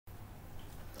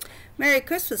Merry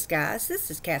Christmas, guys. This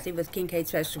is Kathy with Kincaid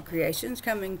Special Creations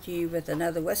coming to you with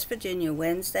another West Virginia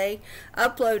Wednesday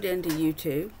upload into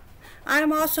YouTube. I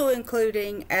am also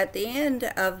including at the end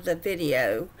of the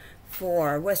video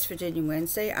for West Virginia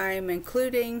Wednesday, I am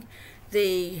including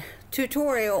the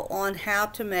tutorial on how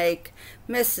to make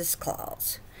Mrs.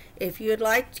 Claus. If you'd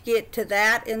like to get to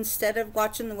that instead of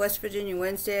watching the West Virginia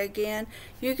Wednesday again,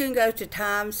 you can go to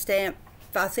timestamp,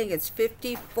 I think it's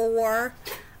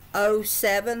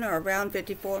 54:07 or around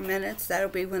 54 minutes. That'll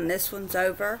be when this one's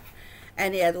over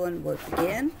and the other one will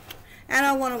begin. And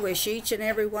I want to wish each and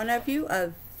every one of you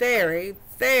a very,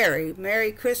 very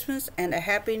Merry Christmas and a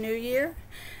Happy New Year.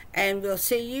 And we'll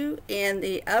see you in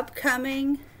the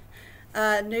upcoming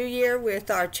New Year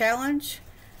with our challenge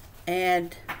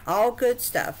and all good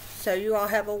stuff. So you all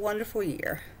have a wonderful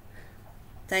year.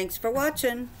 Thanks for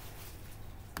watching.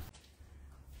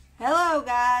 Hello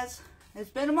guys,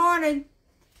 it's been a morning.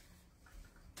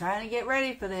 Trying to get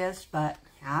ready for this, but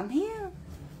I'm here.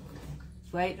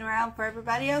 Just waiting around for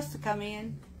everybody else to come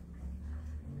in.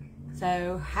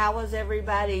 So how was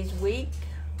everybody's week?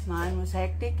 Mine was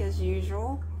hectic as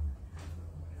usual.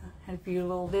 Had a few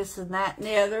little this and that and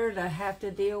the other to have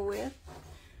to deal with.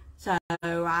 So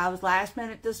I was last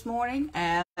minute this morning,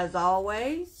 as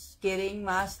always, getting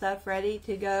my stuff ready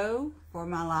to go for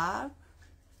my live.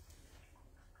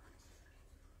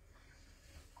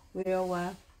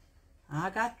 Well, I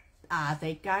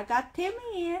think I got Timmy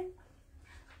in,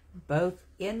 both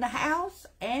in the house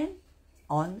and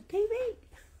on the TV.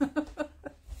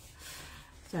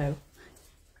 So,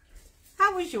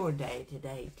 how was your day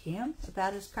today, Tim?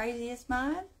 About as crazy as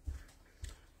mine?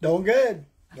 Doing good.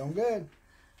 Doing good.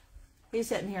 He's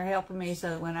sitting here helping me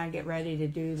so that when I get ready to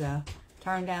do the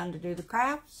turn down to do the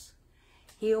crafts,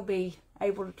 he'll be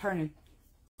able to turn the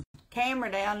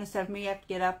camera down instead of me have to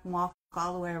get up and walk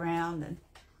all the way around. And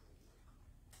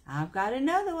I've got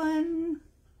another one.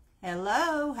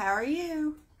 Hello, how are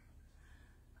you?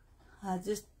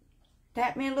 Just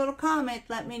tap me a little comment,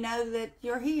 let me know that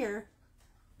you're here.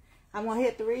 I'm going to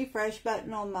hit the refresh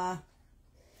button on my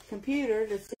computer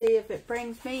to see if it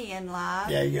brings me in live.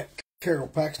 Yeah, you got Carol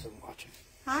Paxton watching.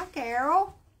 Hi,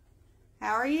 Carol.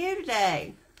 How are you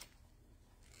today?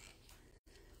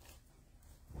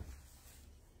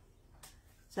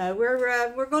 So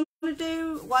we're going to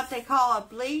do what they call a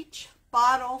Bleach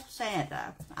Bottle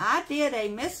Santa. I did a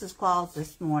Mrs. Claus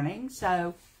this morning,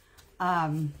 so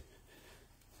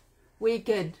we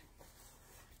could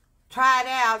try it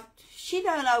out. She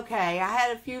done okay. I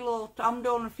had I'm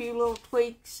doing a few little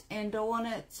tweaks in doing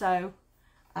it, so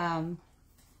I'm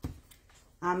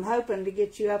hoping to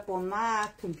get you up on my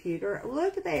computer.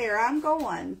 Look there, I'm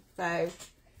going. So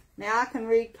now I can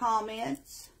read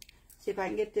comments. See if I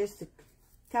can get this to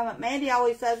come up. Mandy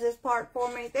always does this part for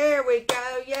me. There we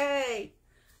go. Yay.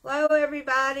 Hello,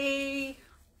 everybody.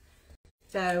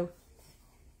 So,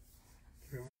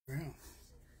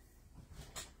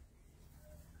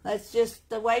 let's just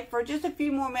wait for just a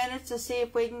few more minutes to see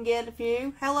if we can get a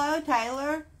few. Hello,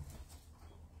 Taylor.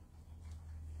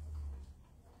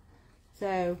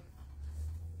 So,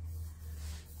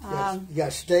 you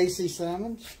got Stacy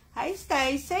Simmons. Hey,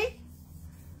 Stacy.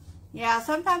 Yeah,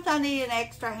 sometimes I need an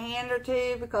extra hand or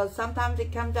two because sometimes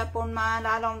it comes up on mine.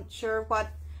 I don't sure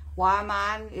why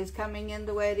mine is coming in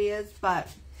the way it is, but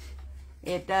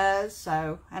it does.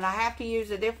 So, and I have to use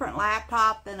a different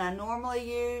laptop than I normally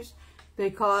use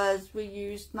because we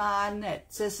used mine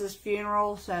at Sis's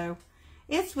funeral. So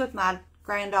it's with my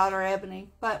granddaughter Ebony,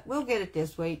 but we'll get it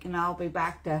this week and I'll be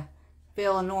back to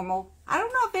feeling normal. I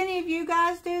don't know if any of you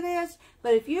guys do this,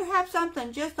 but if you have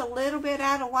something just a little bit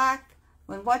out of whack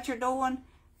when what you're doing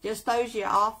just throws you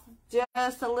off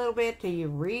just a little bit till you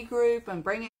regroup and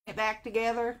bring it back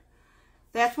together,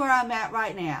 that's where I'm at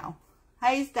right now.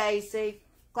 Hey, Stacy.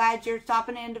 Glad you're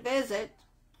stopping in to visit.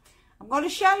 I'm going to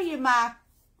show you my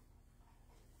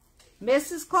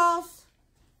Mrs. Claus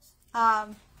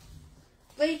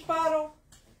bleach bottle,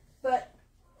 but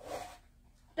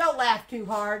don't laugh too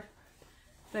hard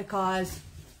because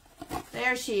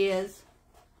there she is.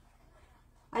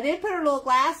 I did put her little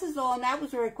glasses on. That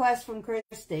was a request from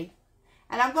Christy.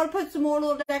 And I'm going to put some more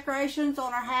little decorations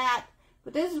on her hat.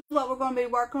 But this is what we're going to be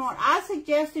working on. I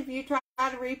suggest if you try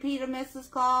to repeat a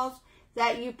Mrs. Claus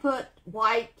that you put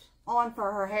white on for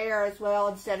her hair as well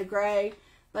instead of gray.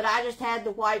 But I just had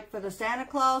the white for the Santa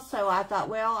Claus, so I thought,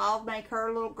 well, I'll make her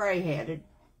a little gray-headed.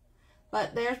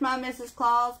 But there's my Mrs.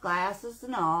 Claus, glasses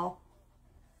and all.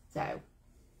 So,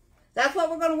 that's what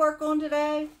we're going to work on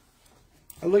today.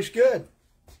 It looks good.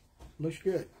 Looks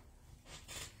good.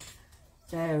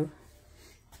 So,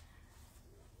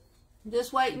 I'm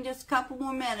just waiting just a couple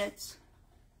more minutes.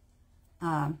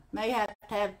 May have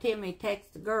to have Timmy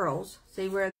text the girls, see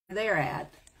where they're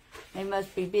at. They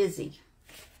must be busy.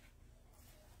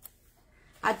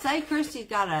 I'd say Christy's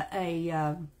got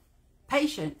a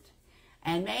patient,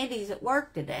 and Mandy's at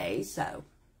work today, so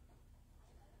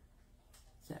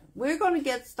we're going to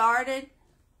get started.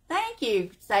 Thank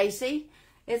you, Stacy.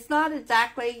 It's not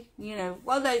exactly, you know,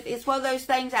 it's one of those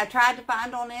things I tried to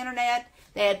find on the internet.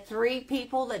 They had 3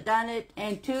 people that done it,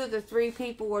 and 2 of the 3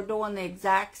 people were doing the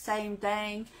exact same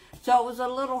thing. So it was a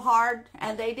little hard,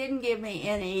 and they didn't give me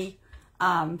any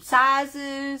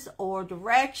sizes or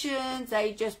directions.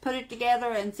 They just put it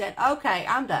together and said, okay,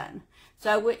 I'm done.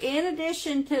 So in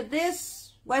addition to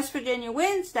this West Virginia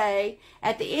Wednesday,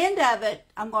 at the end of it,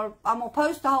 I'm gonna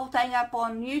post the whole thing up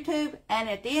on YouTube, and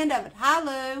at the end of it, hi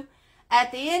Lou,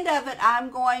 at the end of it,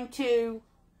 I'm going to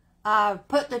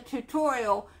put the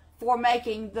tutorial for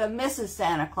making the Mrs.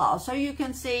 Santa Claus, so you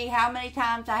can see how many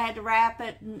times I had to wrap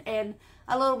it and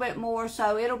a little bit more.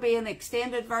 So it'll be an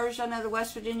extended version of the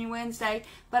West Virginia Wednesday,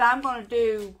 but I'm going to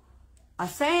do a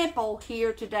sample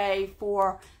here today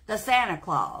for the Santa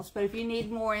Claus. But if you need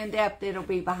more in depth, it'll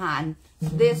be behind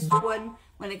this one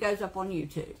when it goes up on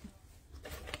YouTube.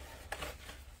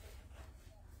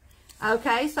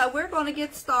 Okay, so we're going to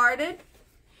get started.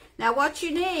 Now what you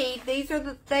need, these are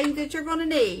the things that you're going to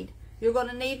need. You're going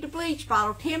to need the bleach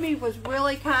bottle. Timmy was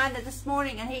really kind this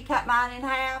morning, and he cut mine in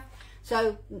half.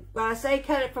 So when I say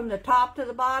cut it from the top to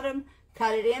the bottom,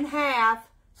 cut it in half,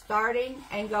 starting,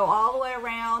 and go all the way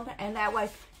around, and that way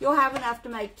you'll have enough to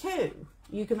make 2.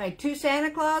 You can make 2 Santa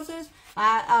Clauses.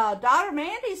 Daughter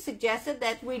Mandy suggested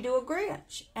that we do a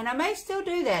Grinch, and I may still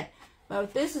do that.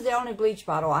 But this is the only bleach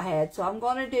bottle I had, so I'm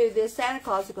going to do this Santa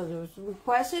Claus because it was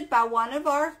requested by one of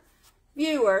our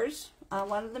viewers,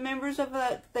 one of the members of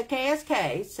the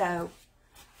KSK. So,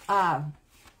 Paul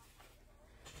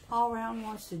Round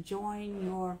wants to join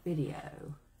your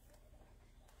video.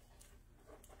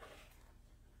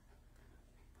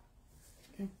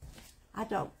 Okay. I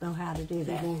don't know how to do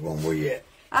that.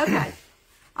 Okay.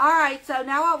 All right, so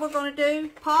now what we're going to do,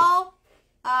 Paul,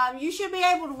 you should be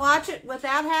able to watch it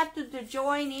without having to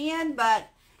join in, but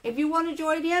if you want to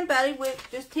join in, buddy, we'll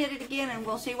just hit it again and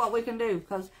we'll see what we can do,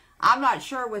 because I'm not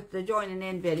sure with the joining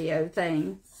in video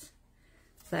things.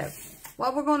 So,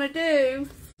 what we're going to do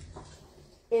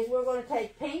is we're going to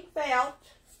take pink felt.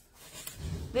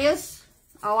 This,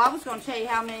 I was going to tell you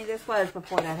how many this was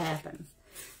before that happened.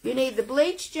 You need the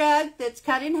bleach jug that's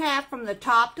cut in half from the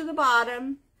top to the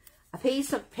bottom, a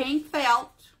piece of pink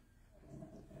felt.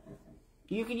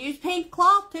 You can use pink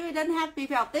cloth too. It doesn't have to be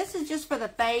felt. This is just for the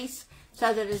face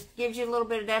so that it gives you a little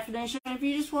bit of definition. If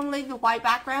you just want to leave the white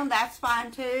background, that's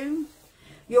fine too.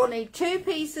 You'll need 2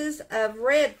 pieces of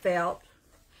red felt.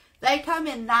 They come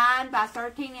in 9 by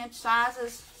 13 inch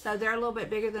sizes, so they're a little bit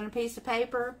bigger than a piece of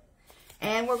paper.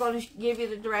 And we're going to give you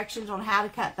the directions on how to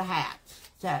cut the hat.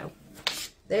 So,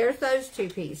 there's those 2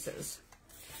 pieces.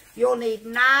 You'll need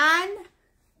 9, I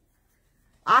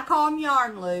call them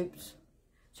yarn loops.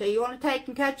 So you want to take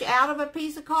and cut you out of a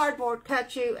piece of cardboard,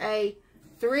 cut you a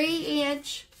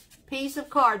 3-inch piece of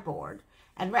cardboard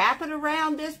and wrap it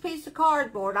around this piece of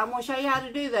cardboard. I'm going to show you how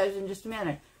to do those in just a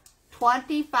minute.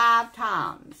 25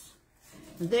 times.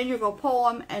 And then you're going to pull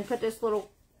them and put this little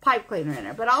pipe cleaner in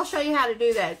there. But I'll show you how to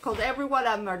do that because every one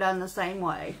of them are done the same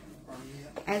way.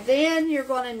 And then you're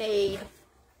going to need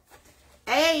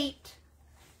 8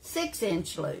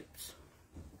 6-inch loops.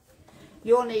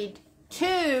 You'll need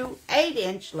 2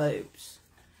 8-inch loops,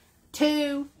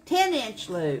 2 10-inch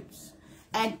loops,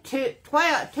 and 2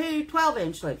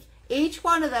 12-inch loops. Each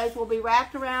one of those will be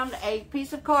wrapped around a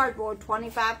piece of cardboard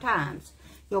 25 times.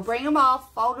 You'll bring them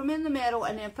off, fold them in the middle,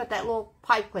 and then put that little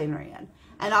pipe cleaner in.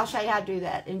 And I'll show you how to do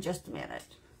that in just a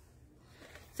minute.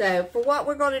 So, for what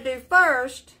we're going to do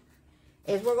first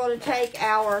is we're going to take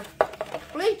our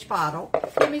bleach bottle.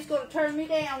 Timmy's going to turn me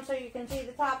down so you can see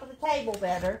the top of the table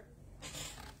better.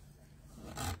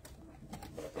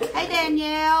 Hey,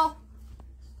 Danielle.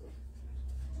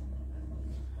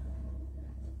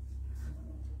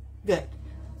 Good.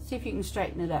 See if you can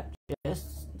straighten it up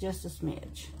just a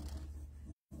smidge.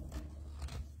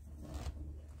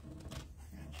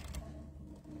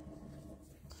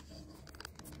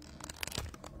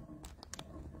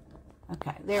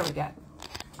 Okay, there we go.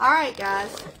 All right,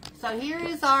 guys. So here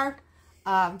is our,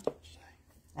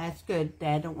 that's good,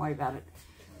 Dad. Don't worry about it.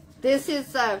 This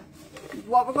is,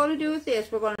 what we're going to do with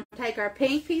this. We're going to take our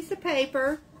pink piece of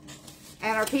paper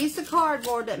and our piece of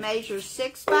cardboard that measures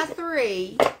 6 by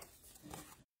 3.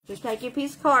 Just take your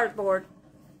piece of cardboard.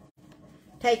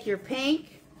 Take your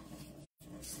pink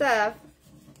stuff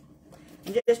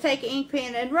and just take an ink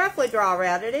pen and roughly draw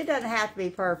around it. It doesn't have to be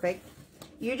perfect.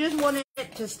 you just want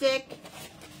it to stick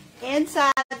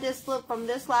inside this loop from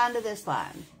this line to this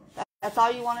line. That's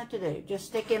all you want it to do. Just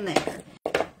stick in there.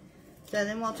 So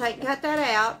then we'll cut that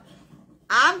out.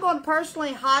 I'm going to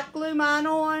personally hot glue mine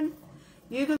on.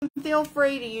 You can feel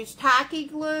free to use tacky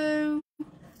glue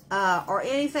or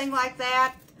anything like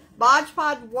that. Mod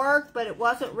Podge worked, but it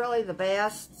wasn't really the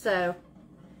best. So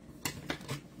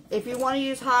if you want to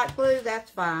use hot glue,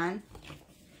 that's fine.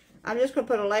 I'm just going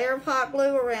to put a layer of hot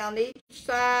glue around each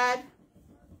side.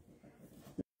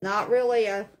 Not really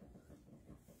a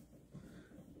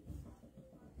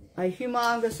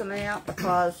humongous amount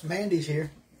because... Mandy's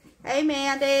here. Hey,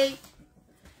 Mandy.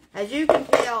 As you can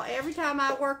tell, every time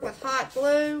I work with hot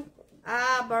glue,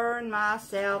 I burn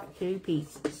myself to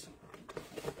pieces.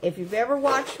 If you've ever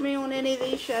watched me on any of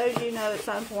these shows, you know at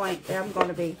some point I'm going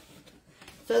to be...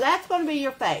 So that's going to be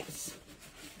your face.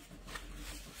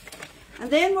 And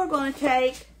then we're going to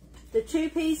take the 2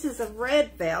 pieces of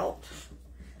red felt.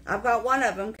 I've got one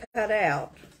of them cut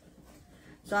out.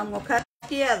 So I'm going to cut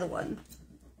the other one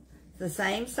the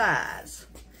same size.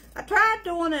 I tried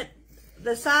doing it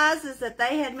the sizes that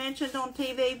they had mentioned on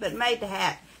TV, but made the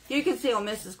hat. You can see on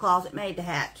Mrs. Claus, it made the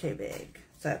hat too big.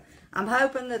 So I'm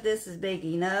hoping that this is big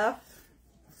enough.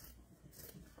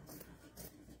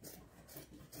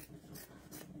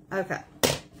 Okay.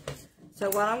 So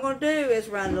what I'm going to do is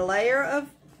run the layer of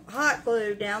hot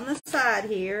glue down the side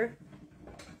here,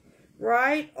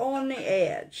 right on the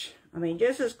edge. I mean,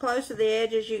 just as close to the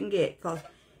edge as you can get, because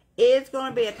it's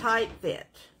going to be a tight fit.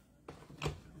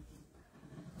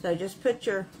 So just put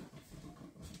your...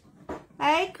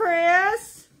 Hey,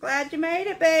 Chris. Glad you made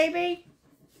it, baby.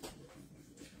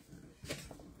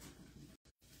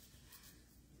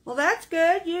 Well, that's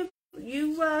good. You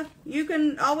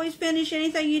can always finish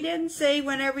anything you didn't see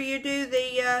whenever you do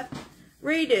the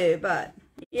redo. But,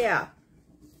 yeah.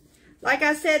 Like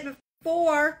I said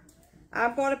before,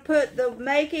 I'm going to put the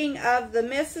making of the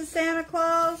Mrs. Santa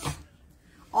Claus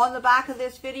on the back of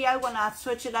this video when I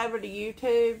switch it over to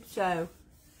YouTube. So,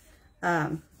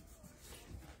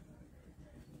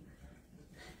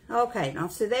 okay, now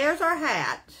so there's our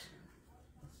hat.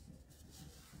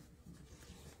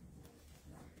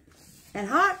 And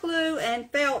hot glue and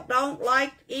felt don't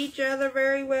like each other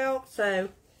very well, so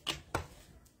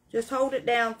just hold it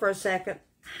down for a second.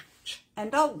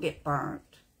 And don't get burnt.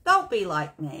 Don't be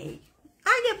like me.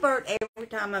 I get burnt every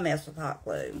time I mess with hot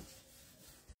glue.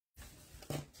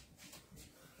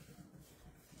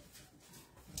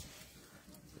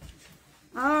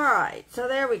 Alright, so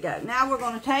there we go. Now we're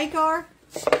going to take our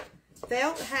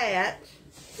felt hat.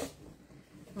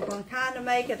 We're going to kind of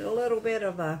make it a little bit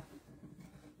of a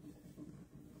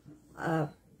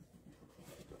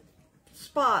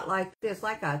spot like this,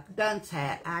 like a dunce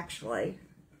hat actually.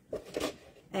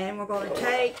 And we're going to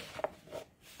take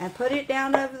and put it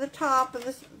down over the top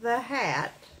of the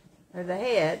hat, or the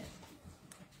head.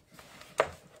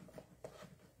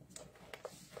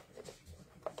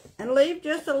 And leave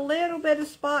just a little bit of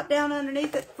spot down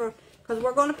underneath it because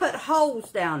we're going to put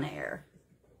holes down there.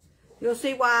 You'll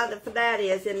see why that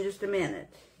is in just a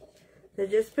minute. So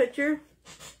just put your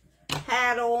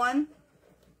hat on,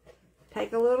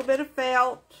 take a little bit of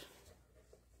felt,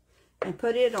 and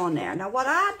put it on there. Now what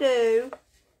I do,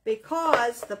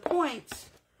 because the points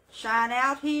shine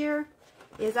out here,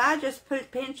 is I just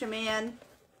pinch them in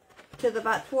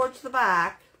to towards the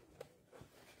back.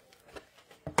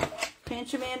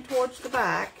 Pinch them in towards the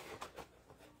back,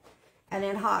 and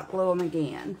then hot glue them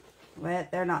again. Well,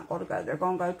 they're not going to go. They're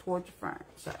going to go towards the front.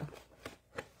 So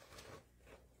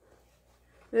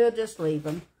we'll just leave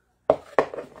them.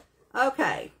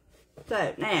 Okay,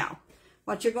 so now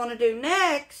what you're going to do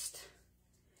next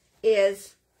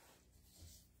is,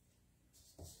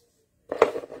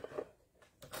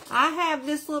 I have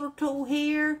this little tool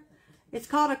here. It's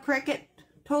called a Cricut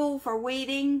tool for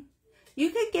weeding.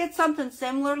 You could get something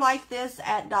similar like this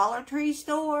at Dollar Tree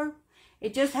store.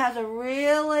 It just has a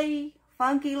really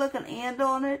funky looking end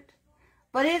on it,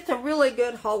 but it's a really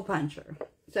good hole puncher.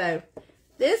 So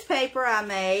this paper I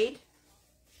made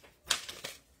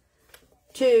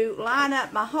to line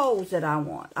up my holes that I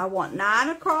want. I want 9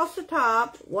 across the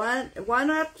top, one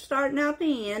up starting out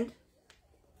the end.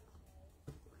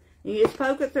 You just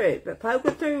poke it through, but poke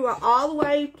it through all the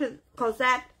way to, because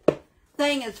that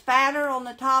thing is fatter on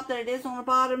the top than it is on the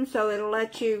bottom, so it'll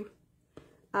let you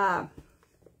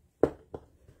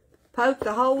poke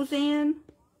the holes in.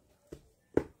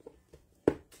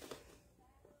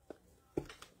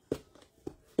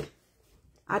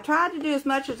 I tried to do as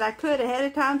much as I could ahead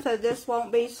of time so this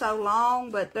won't be so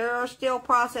long, but there are still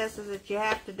processes that you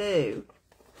have to do.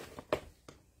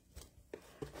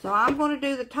 So I'm going to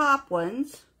do the top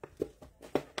ones.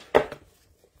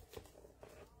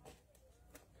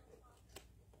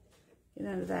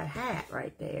 under that hat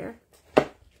right there.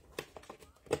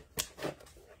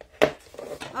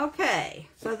 Okay,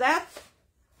 so that's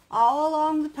all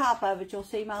along the top of it. You'll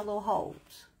see my little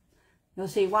holes. You'll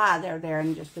see why they're there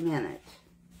in just a minute.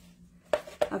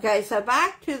 Okay, so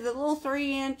back to the little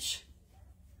 3-inch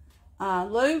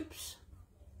loops.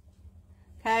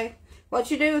 Okay, what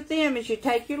you do with them is you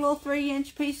take your little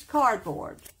 3-inch piece of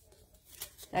cardboard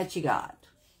that you got.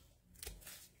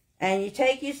 And you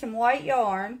take you some white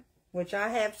yarn, which I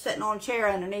have sitting on a chair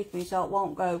underneath me so it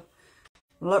won't go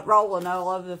rolling all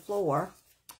over the floor.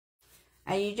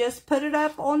 And you just put it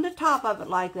up on the top of it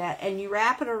like that, and you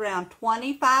wrap it around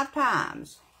 25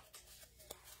 times.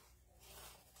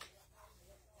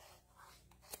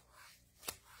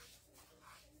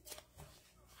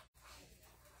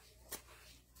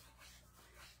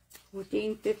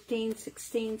 $14, $15,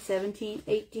 $16, $17,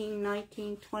 $18,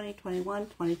 $19, $20, $21,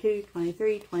 $22,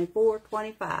 $23, $24,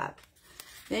 $25.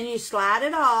 Then you slide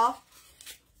it off.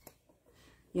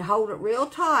 You hold it real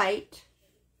tight.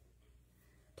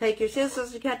 Take your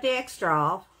scissors and cut the extra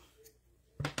off.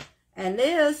 And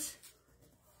this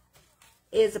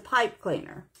is a pipe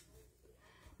cleaner.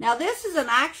 Now this is an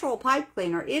actual pipe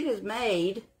cleaner. It is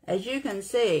made, as you can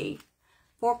see,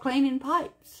 for cleaning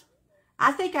pipes.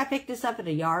 I think I picked this up at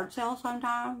a yard sale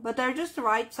sometime, but they're just the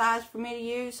right size for me to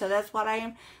use, so that's what I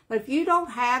am. But if you don't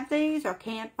have these or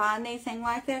can't find anything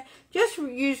like that, just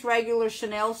use regular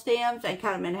Chanel stems and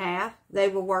cut them in half. They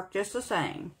will work just the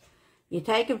same. You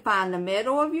take and find the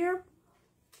middle of your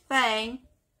thing,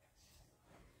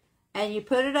 and you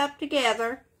put it up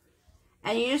together,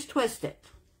 and you just twist it.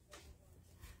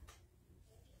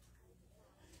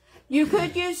 You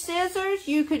could use scissors,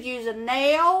 you could use a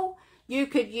nail, you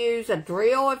could use a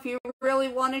drill if you really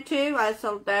wanted to.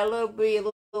 So that'll be a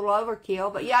little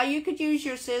overkill, but yeah, you could use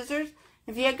your scissors.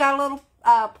 If you got a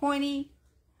little pointy,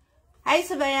 hey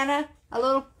Savannah, a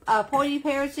little pointy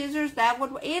pair of scissors, that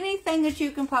would, anything that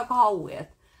you can poke a hole with.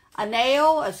 A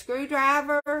nail, a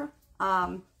screwdriver,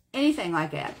 anything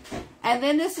like that. And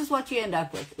then this is what you end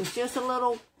up with. It's just a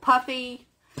little puffy,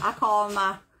 I call them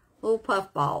my little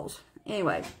puff balls.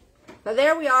 Anyway, so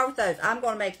there we are with those. I'm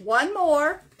going to make one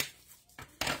more.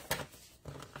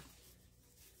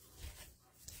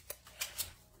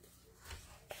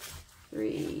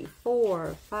 Three,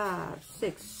 4, 5,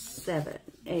 6, 7,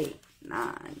 8,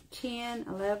 9, 10,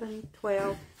 11,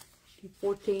 12,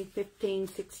 14, 15,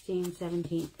 16,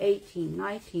 17, 18,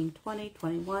 19, 20,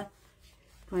 21,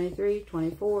 23,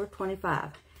 24, 25.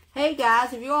 Hey guys,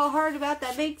 have you all heard about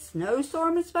that big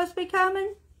snowstorm that's supposed to be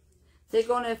coming? Is it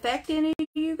going to affect any of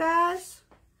you guys?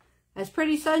 As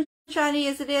pretty sunshiny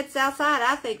as it is outside,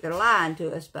 I think they're lying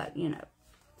to us, but you know.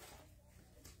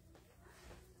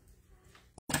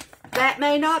 That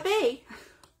may not be.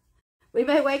 We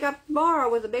may wake up tomorrow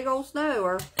with a big old snow,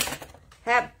 or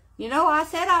have, you know, I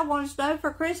said I wanted snow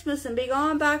for Christmas and be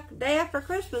gone by the day after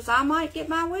Christmas. I might get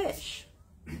my wish.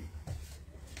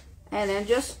 And then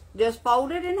just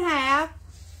fold it in half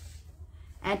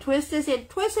and twist this in.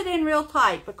 Twist it in real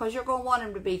tight because you're going to want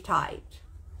them to be tight.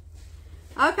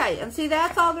 Okay, and see,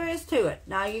 that's all there is to it.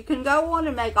 Now you can go on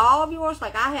and make all of yours,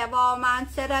 like I have all mine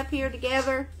set up here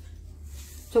together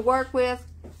to work with.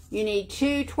 You need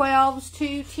 2 12s,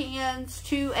 2 10s,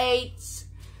 2 8s,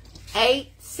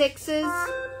 8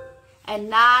 6s, and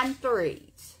 9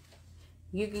 3s.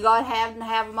 You can go ahead and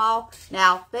have them all.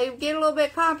 Now, they get a little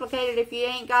bit complicated if you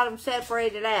ain't got them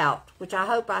separated out, which I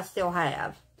hope I still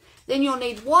have. Then you'll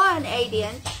need 1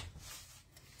 8-inch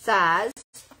size,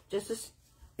 just the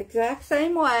exact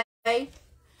same way.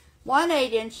 1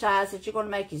 8-inch size that you're going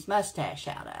to make his mustache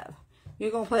out of.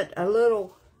 You're going to put a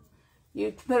little...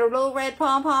 You put a little red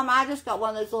pom-pom. I just got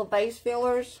one of those little base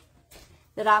fillers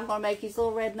that I'm going to make his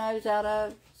little red nose out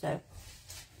of. So,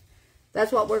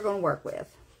 that's what we're going to work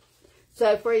with.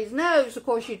 So, for his nose, of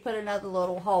course, you'd put another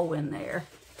little hole in there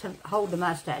to hold the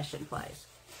mustache in place.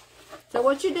 So,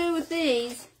 what you do with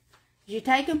these is you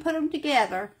take and put them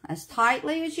together as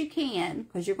tightly as you can,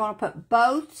 because you're going to put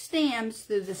both stems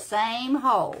through the same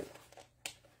hole.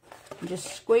 And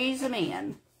just squeeze them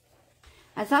in.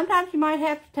 And sometimes you might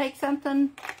have to take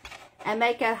something and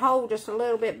make that hole just a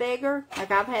little bit bigger. Like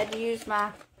I've had to use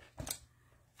my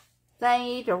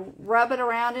thingy to rub it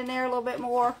around in there a little bit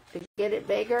more to get it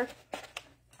bigger.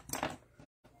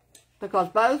 Because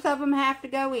both of them have to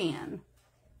go in.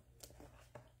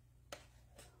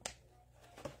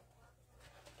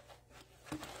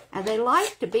 And they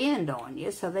like to bend on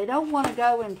you, so they don't want to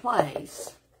go in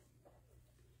place.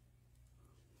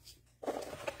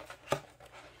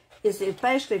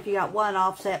 Especially if you got one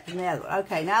offset from the other.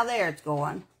 Okay, now there it's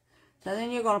going. So then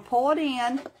you're going to pull it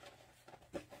in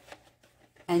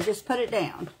and just put it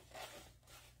down.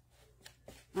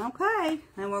 Okay,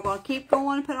 and we're going to keep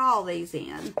going and put all these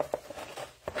in.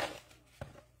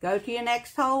 Go to your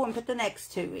next hole and put the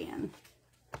next 2 in.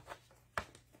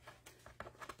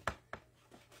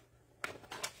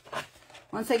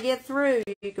 Once they get through,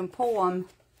 you can pull them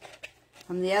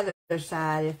from the other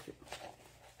side if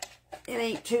it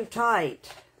ain't too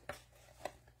tight.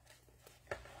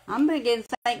 I'm beginning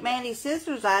to think Mandy's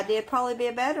sister's idea would probably be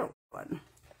a better one.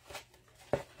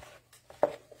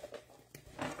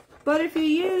 But if you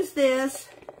use this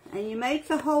and you make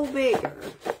the hole bigger,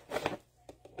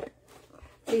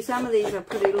 see, some of these are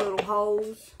pretty little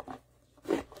holes,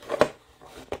 and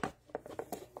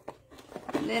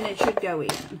then it should go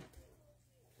in.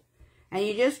 And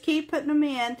you just keep putting them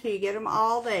in till you get them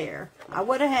all there. I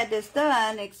would have had this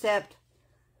done, except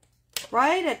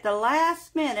right at the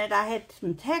last minute I had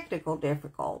some technical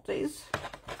difficulties.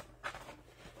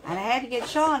 And I had to get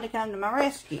Sean to come to my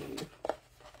rescue.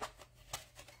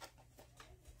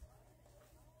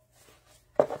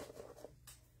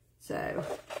 So,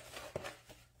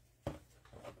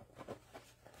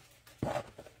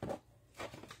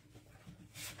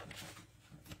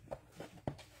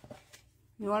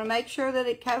 you want to make sure that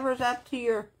it covers up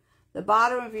to the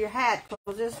bottom of your hat,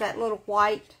 because it's that little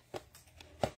white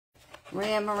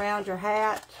rim around your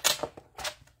hat.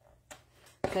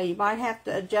 So you might have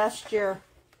to adjust your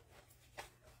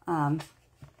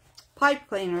pipe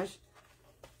cleaners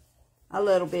a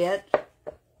little bit.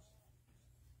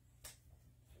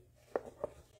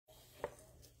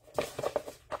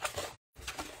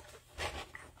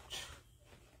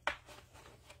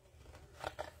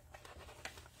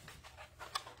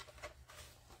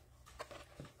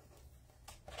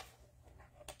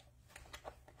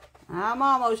 I'm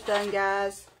almost done,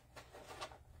 guys.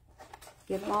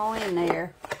 Get them all in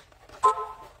there.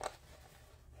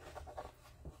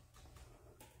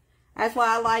 That's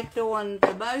why I like doing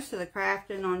the most of the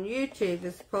crafting on YouTube,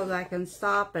 is because I can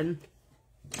stop and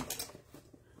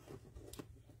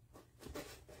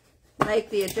make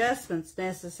the adjustments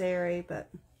necessary. But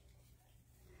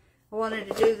I wanted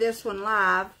to do this one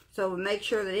live, so we make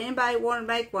sure that anybody who wanted to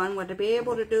make one would be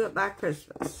able to do it by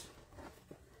Christmas.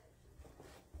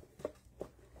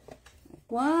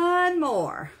 One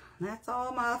more. That's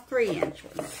all my 3-inch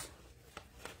ones.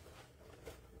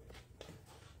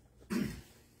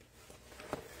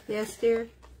 Yes, dear?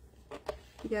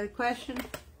 You got a question?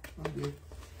 I'm good.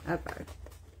 Okay.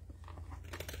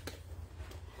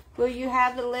 Will you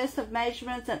have the list of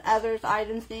measurements and others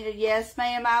items needed? Yes,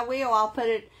 ma'am, I will. I'll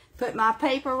put my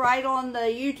paper right on the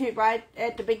YouTube right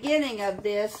at the beginning of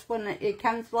this when it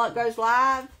goes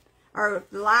live, or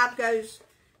the live goes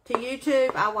to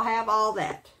YouTube. I will have all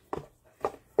that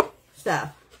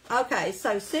stuff. Okay,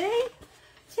 so see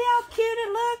how cute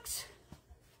it looks?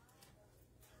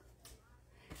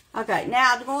 Okay,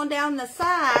 now going down the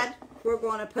side, we're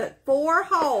going to put 4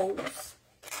 holes.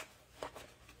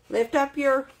 Lift up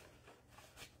your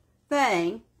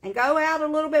thing and go out a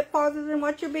little bit farther than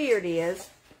what your beard is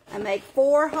and make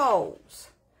 4 holes.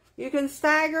 You can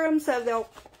stagger them so they'll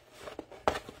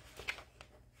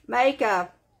make a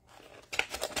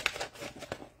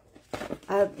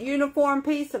uniform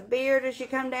piece of beard as you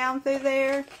come down through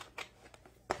there.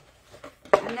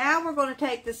 And now we're going to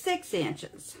take the 6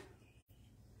 inches,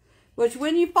 which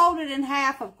when you fold it in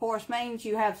half, of course, means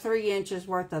you have 3 inches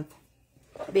worth of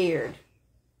beard.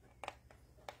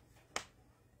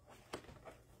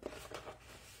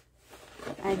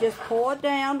 And just pull it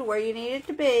down to where you need it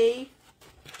to be.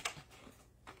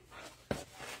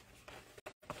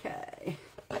 Okay.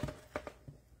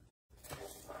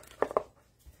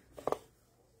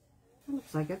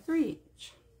 Looks like a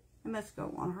 3-inch. It must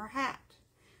go on her hat.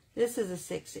 This is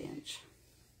a 6-inch.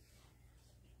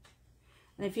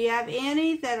 And if you have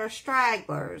any that are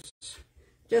stragglers,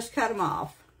 just cut them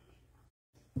off.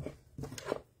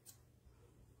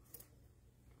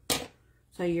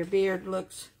 So your beard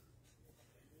looks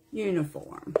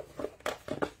uniform.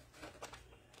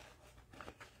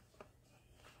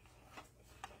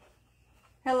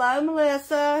 Hello,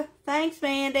 Melissa. Thanks,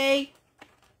 Mandy.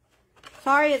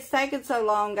 Sorry it's taking so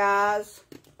long, guys.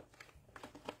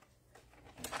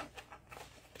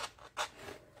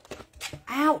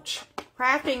 Ouch.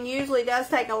 Crafting usually does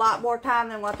take a lot more time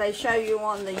than what they show you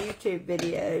on the YouTube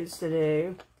videos to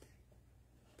do.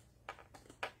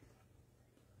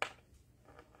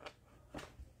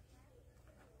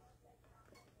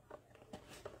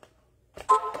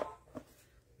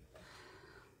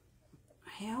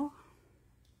 Hell.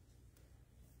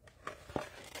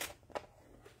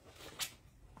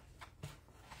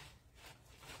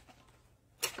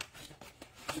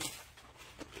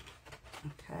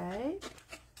 Okay.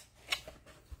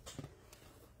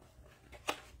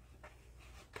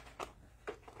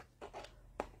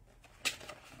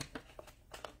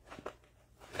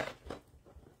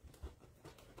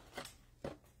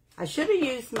 I should have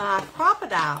used my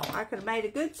crocodile. I could have made a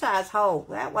good size hole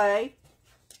that way.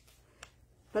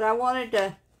 But I wanted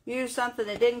to use something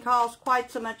that didn't cost quite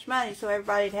so much money so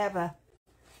everybody'd have a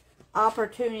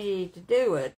opportunity to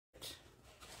do it.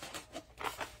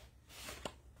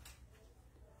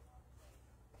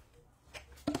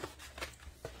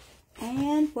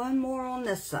 And one more on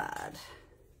this side.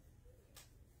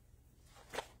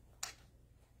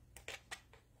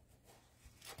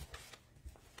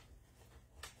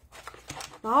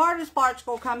 The hardest part's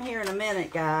going to come here in a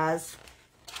minute, guys.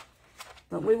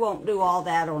 But we won't do all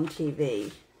that on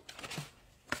TV.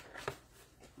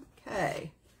 Okay.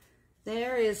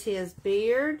 There is his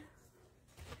beard.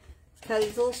 Cut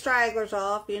his little stragglers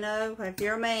off, you know. If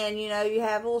you're a man, you know you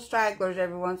have little stragglers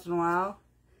every once in a while.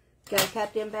 Gotta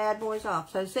cut them bad boys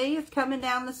off. So see, it's coming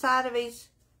down the side of his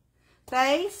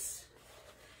face.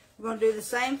 We're going to do the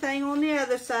same thing on the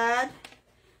other side.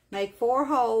 Make 4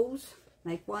 holes.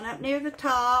 Make one up near the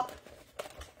top.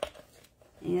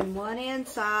 And one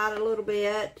inside a little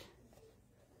bit.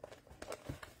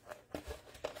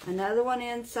 Another one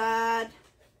inside.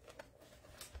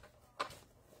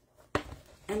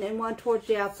 And then one towards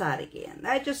the outside again.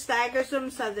 That just staggers them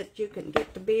so that you can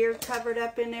get the beard covered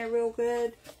up in there real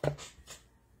good.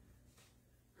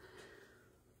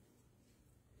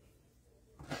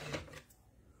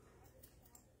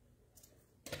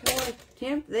 Boy,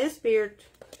 Tim, this beard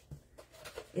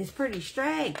is pretty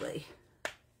straggly.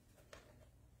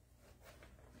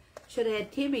 Should have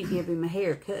had Timmy give him a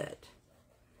haircut.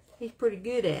 He's pretty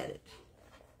good at it.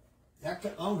 I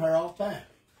cut long hair all the time.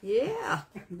 Yeah,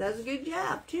 does a good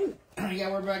job too. You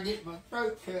gotta worry about getting my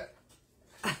throat cut.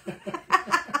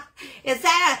 Is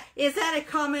that a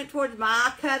comment towards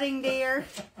my cutting, dear?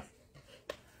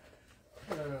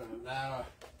 No,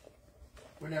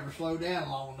 we never slow down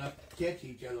long enough to catch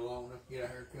each other long enough to get a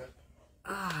haircut.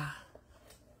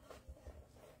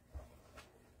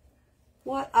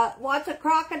 What's a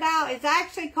crocodile? It's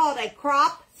actually called a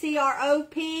crop,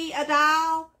 C-R-O-P, a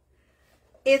dial.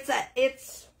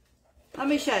 Let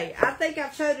me show you. I think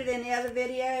I've showed it in the other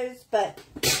videos, but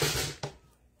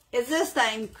it's this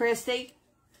thing, Christy.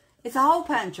 It's a hole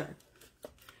puncher.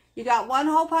 You got one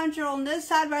hole puncher on this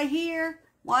side right here,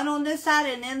 one on this side,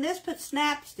 and then this puts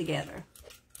snaps together.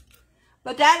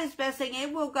 But that is the best thing.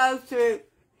 It will go through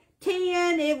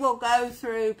tin, it will go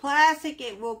through plastic,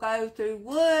 it will go through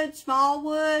wood, small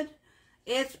wood.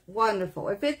 It's wonderful.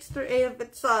 If it's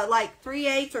like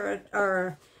 3/8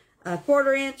 or a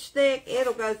 1/4 inch thick,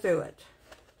 it'll go through it.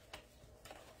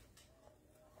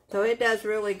 So it does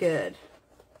really good.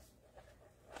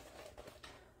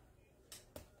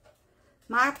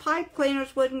 My pipe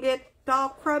cleaners wouldn't get all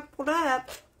crumpled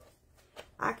up.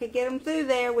 I could get them through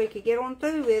there. We could get on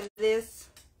through with this.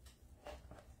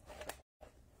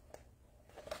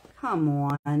 Come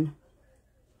on.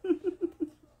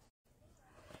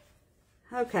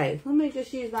 Okay, let me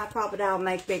just use my crocodile and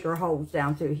make bigger holes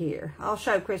down through here. I'll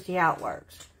show Christy how it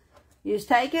works. You just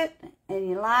take it and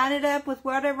you line it up with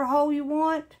whatever hole you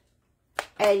want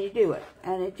and you do it.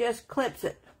 And it just clips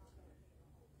it.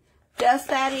 Just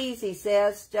that easy,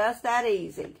 sis. Just that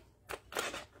easy.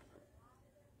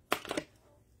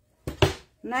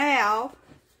 Now,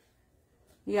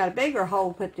 you got a bigger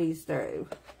hole to put these through.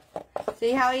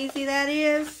 See how easy that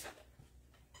is?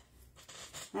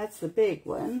 That's the big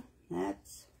one. I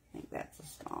think that's a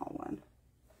small one.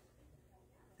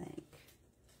 I think.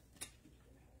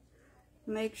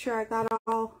 Make sure I got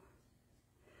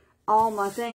all my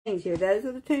things here. Those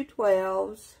are the 2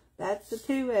 12s. That's the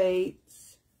 2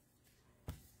 8s.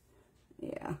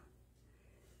 Yeah.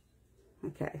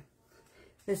 Okay.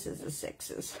 This is the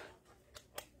 6s.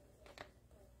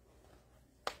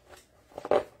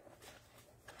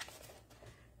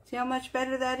 See how much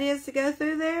better that is to go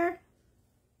through there?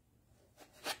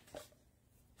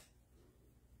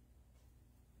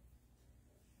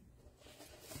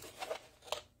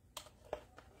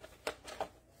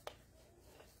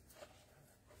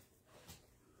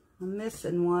 I'm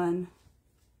missing one.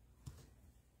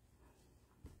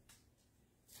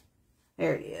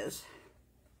 There it is.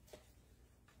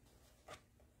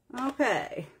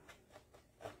 Okay.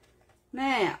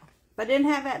 Now, if I didn't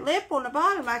have that lip on the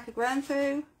bottom, I could run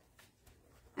through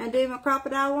and do my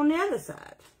crocodile on the other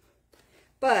side.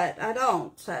 But I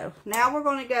don't. So now we're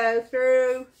going to go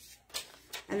through,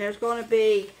 and there's going to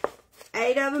be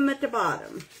 8 of them at the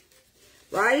bottom.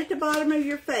 Right at the bottom of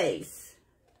your face.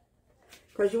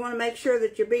 Because you want to make sure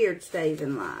that your beard stays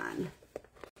in line.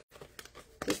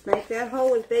 Just make that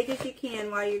hole as big as you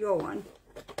can while you're going.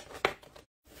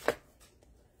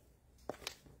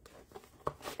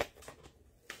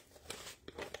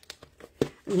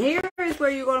 And here is where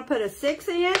you're going to put a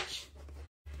 6-inch,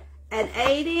 an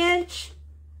 8-inch,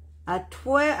 a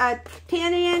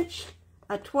 10-inch,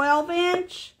 a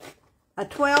 12-inch, a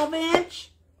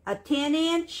 12-inch, a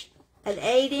 10-inch, an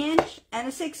 8-inch, and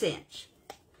a 6-inch.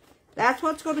 That's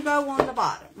what's going to go on the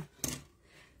bottom.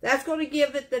 That's going to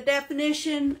give it the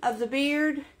definition of the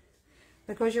beard,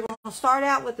 because you're going to start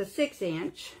out with a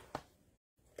 6-inch,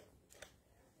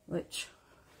 which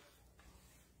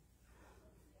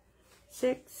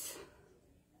 6,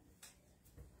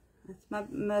 that's my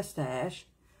mustache.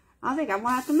 I think I'm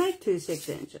going to have to make 2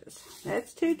 6-inches.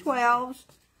 That's 2 12s,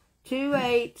 2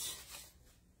 8s,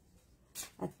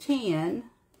 a 10.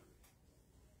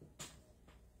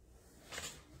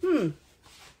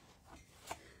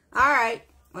 Alright,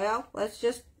 well, let's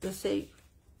see.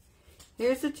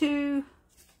 Here's the 2,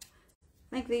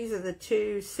 I think these are the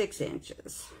 2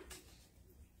 6-inches.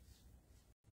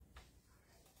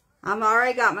 I'm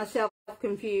already got myself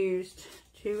confused.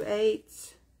 2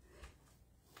 8s.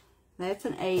 That's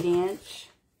an 8-inch.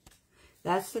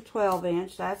 That's the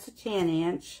 12-inch. That's a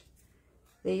 10-inch.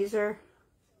 These are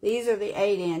the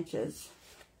 8 inches.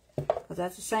 Because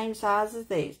that's the same size as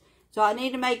these. So I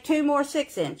need to make 2 more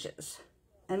 6 inches.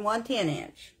 And 1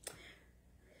 10-inch.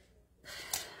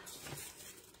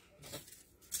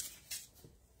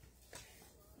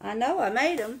 I know I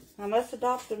made them. I must have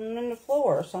dropped them in the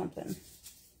floor or something.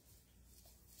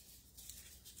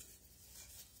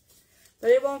 But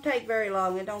it won't take very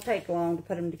long. It don't take long to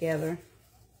put them together.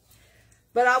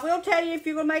 But I will tell you, if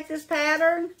you're going to make this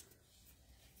pattern,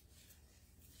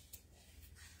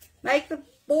 make the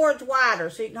boards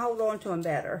wider so you can hold on to them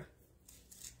better.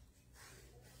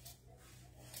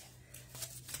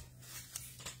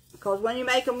 Because when you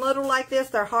make them little like this,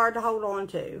 they're hard to hold on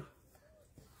to.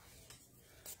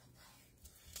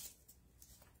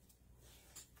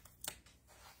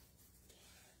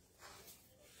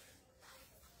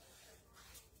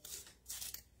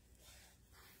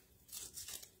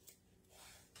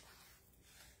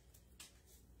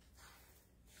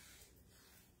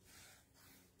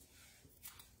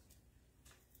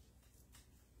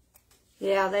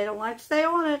 Yeah, they don't like to stay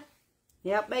on it.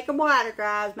 Yep, make them wider,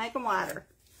 guys. Make them wider.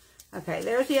 Okay,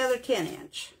 there's the other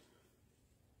 10-inch.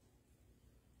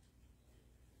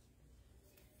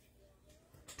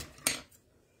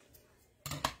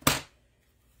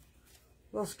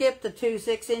 We'll skip the 2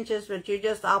 6-inches,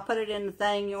 but I'll put it in the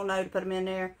thing. You'll know to put them in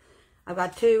there. I've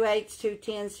got 2 8s, 2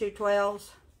 10s, 2 12s.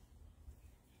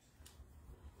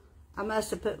 I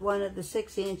must have put one of the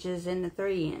 6 inches in the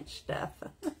 3-inch stuff.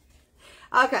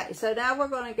 Okay, so now we're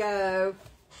going to go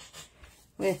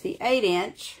with the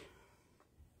 8-inch.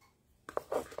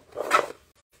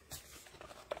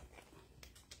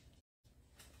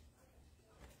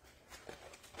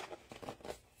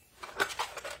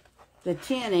 The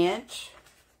 10-inch.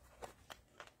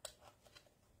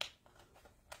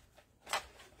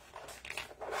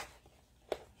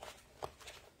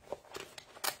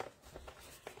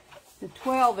 The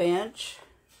 12-inch.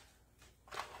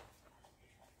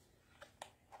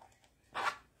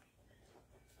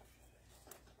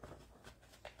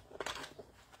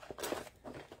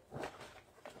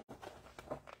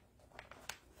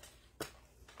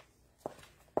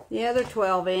 The other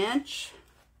 12-inch.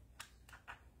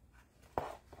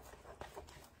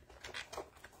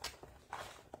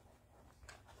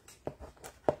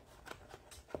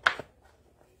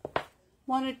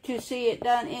 Wanted to see it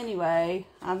done anyway.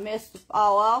 I missed,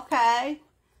 oh, okay.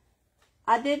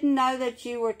 I didn't know that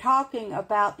you were talking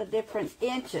about the different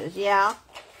inches, yeah.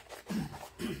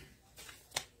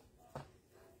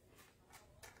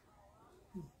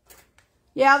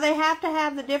 Yeah, they have to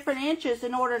have the different inches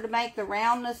in order to make the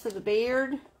roundness of the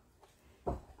beard.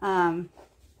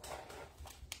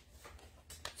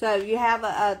 So you have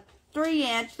a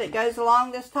 3-inch that goes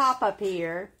along this top up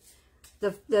here.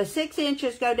 The 6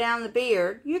 inches go down the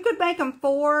beard. You could make them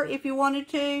 4 if you wanted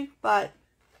to, but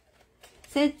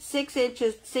since 6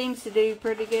 inches seems to do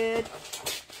pretty good.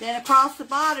 Then across the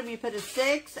bottom you put a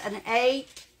 6, an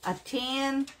 8, a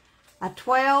 10, a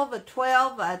 12, a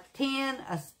 12, a 10,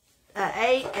 a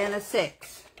 8, and a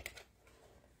 6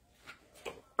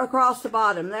 across the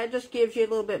bottom. That just gives you a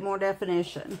little bit more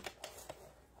definition.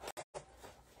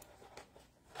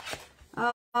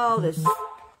 Oh, this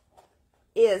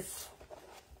is,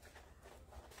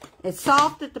 it's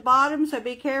soft at the bottom, so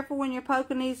be careful when you're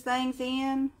poking these things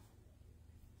in.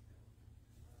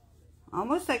 I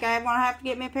almost think I'm going to have to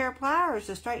get me a pair of pliers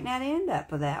to straighten that end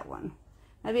up with that one.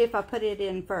 Maybe if I put it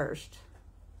in first.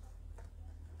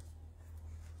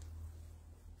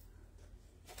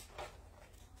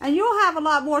 And you'll have a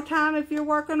lot more time if you're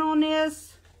working on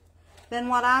this than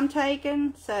what I'm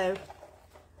taking. So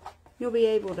you'll be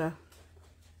able to.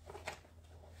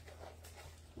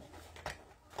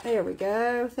 There we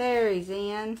go. There he's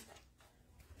in.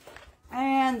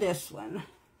 And this one.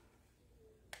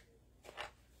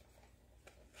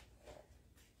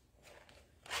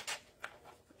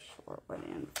 Short one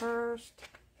in first.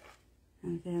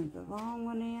 And then the long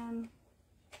one in.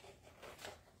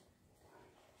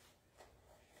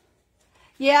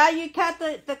 Yeah, you cut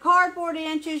the cardboard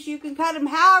inches. You can cut them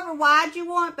however wide you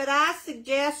want, but I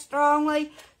suggest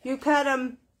strongly you cut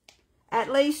them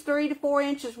at least 3 to 4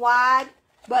 inches wide.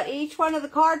 But each one of the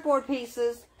cardboard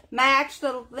pieces match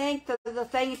the length of the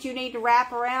thing that you need to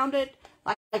wrap around it.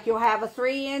 Like you'll have a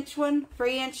 3-inch one,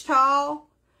 3-inch tall,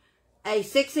 a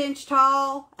 6-inch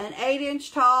tall, an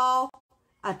 8-inch tall,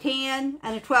 a 10,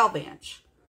 and a 12-inch.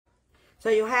 So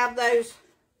you'll have those.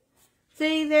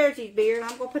 See, there's his beard.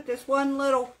 I'm going to put this one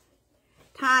little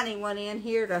tiny one in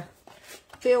here to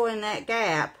fill in that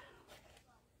gap.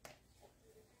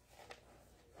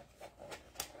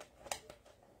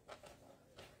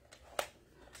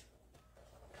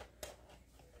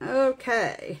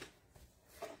 Okay.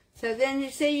 So then you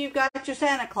see you've got your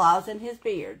Santa Claus and his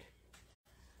beard.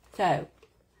 So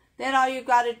then all you've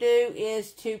got to do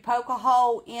is to poke a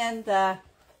hole in the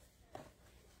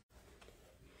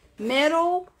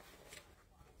middle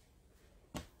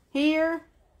here.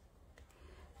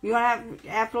 You're going to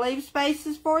have to leave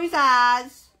spaces for his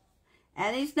eyes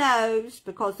and his nose,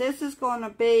 because this is going to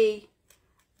be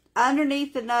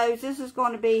underneath the nose. This is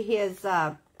going to be his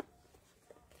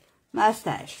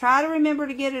mustache. Try to remember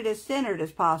to get it as centered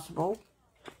as possible,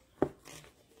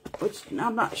 which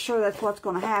I'm not sure that's what's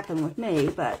going to happen with me,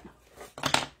 but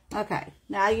okay.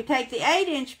 Now you take the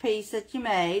 8-inch piece that you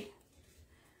made,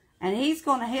 and his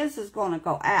is going to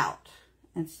go out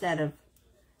instead of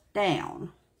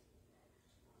down.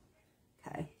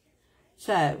 Okay.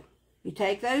 So you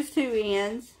take those 2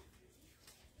 ends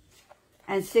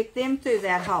and stick them through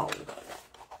that hole.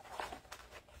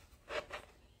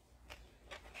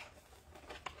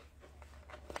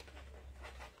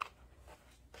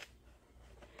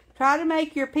 Try to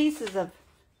make your pieces of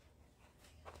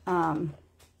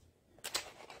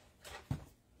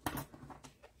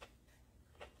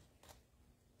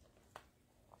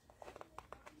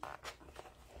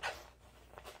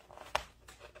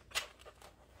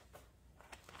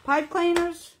pipe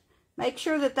cleaners. Make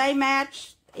sure that they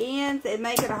match ends and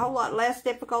make it a whole lot less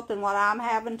difficult than what I'm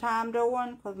having time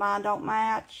doing, because mine don't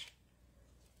match.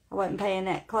 I wasn't paying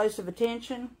that close of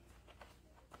attention.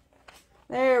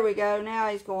 There we go. Now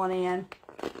he's going in.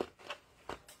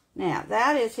 Now,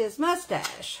 that is his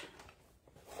mustache.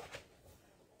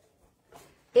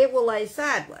 It will lay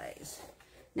sideways.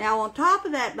 Now, on top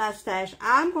of that mustache,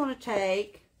 I'm going to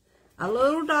take a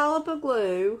little dollop of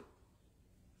glue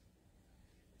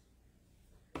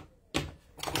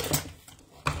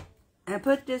and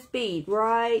put this bead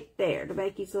right there to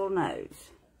make his little nose.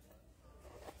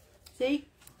 See?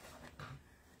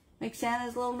 Make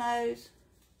Santa's little nose.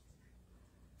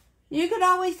 You could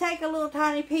always take a little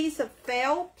tiny piece of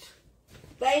felt.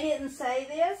 They didn't say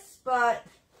this, but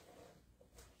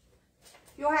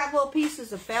you'll have little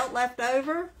pieces of felt left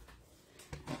over.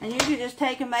 And you can just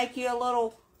take and make you a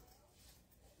little,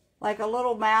 like a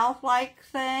little mouth-like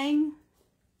thing.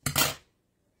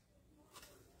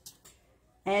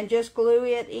 And just glue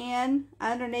it in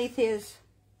underneath his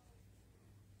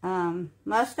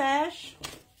mustache.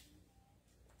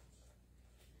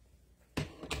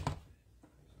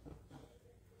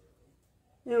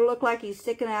 It'll look like he's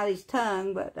sticking out his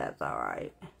tongue, but that's all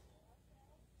right.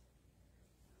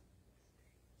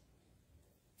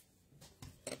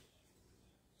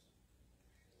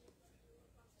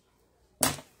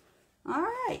 All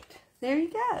right, there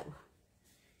you go.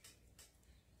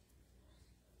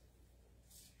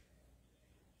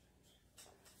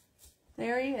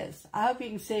 There he is. I hope you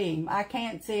can see him. I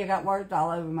can't see. I got words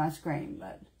all over my screen,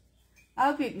 but I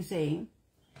hope you can see him.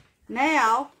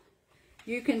 Now,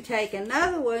 you can take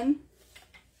another one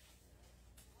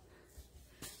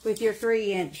with your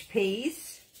 3-inch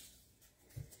piece.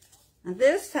 And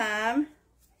this time,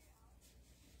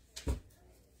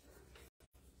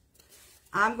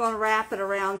 I'm going to wrap it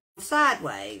around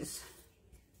sideways.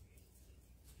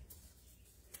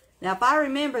 Now, if I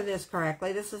remember this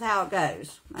correctly, this is how it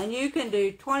goes. And you can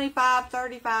do 25,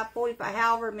 35, 45,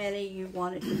 however many you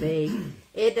want it to be.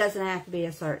 It doesn't have to be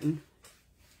a certain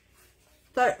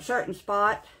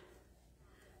spot.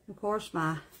 Of course,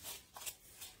 my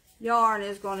yarn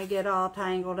is going to get all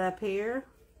tangled up here.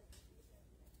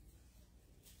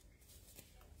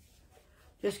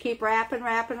 Just keep wrapping,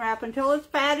 wrapping, wrapping until it's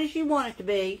fat as you want it to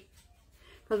be.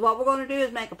 Because what we're going to do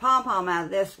is make a pom-pom out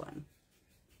of this one.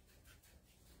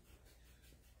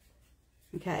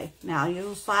 Okay, now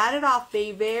you'll slide it off.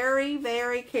 Be very,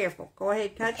 very careful. Go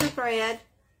ahead, cut your thread.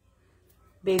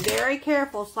 Be very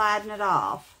careful sliding it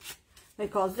off.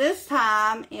 Because this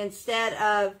time, instead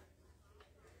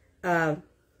of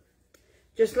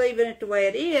just leaving it the way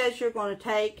it is, you're going to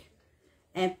take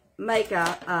and make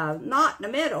a knot in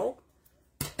the middle.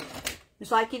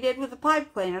 Just like you did with the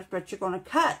pipe cleaners, but you're going to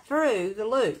cut through the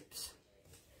loops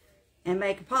and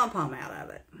make a pom-pom out of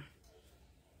it.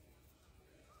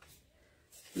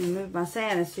 Let me move my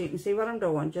Santa so you can see what I'm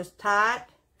doing. Just tie it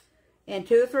in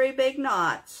 2 or 3 big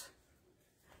knots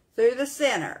through the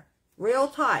center, real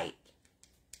tight,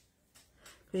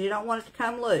 because you don't want it to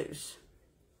come loose.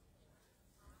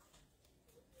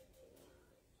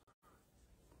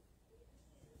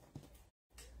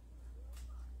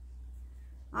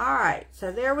 Alright,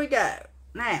 so there we go.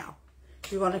 Now,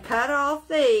 you're going to cut off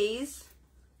these,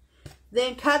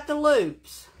 then cut the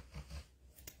loops.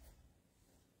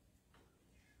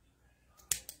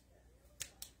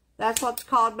 That's what's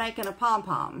called making a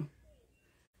pom-pom.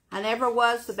 I never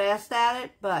was the best at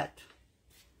it, but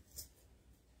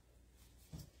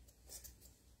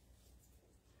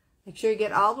make sure you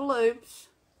get all the loops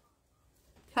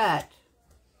cut.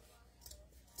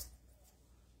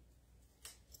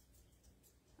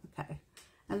 Okay.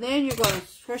 And then you're going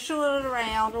to swivel it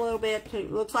around a little bit to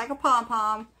it looks like a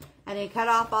pom-pom, and then cut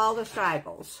off all the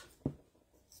straggles.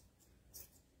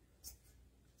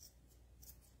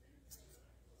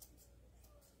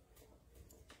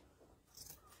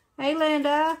 Hey,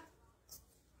 Linda.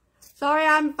 Sorry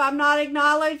if I'm not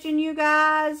acknowledging you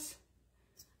guys.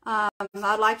 I'd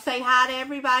like to say hi to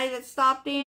everybody that stopped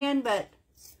in, but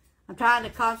I'm trying to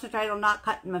concentrate on not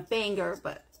cutting my finger,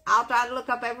 but I'll try to look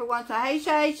up everyone. So, hey,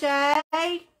 Shay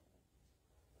Shay.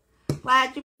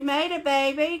 Glad you made it,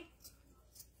 baby.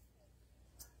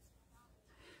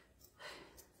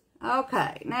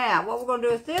 Okay, now what we're going to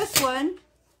do with this one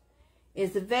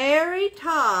is the very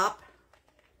top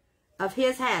of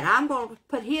his hat. I'm going to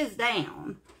put his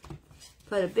down.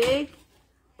 Put a big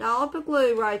dollop of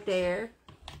glue right there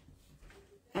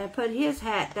and put his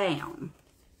hat down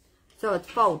so it's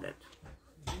folded.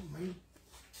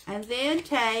 And then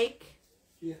take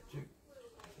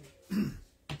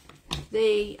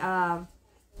the,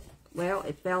 well,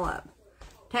 it fell up.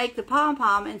 Take the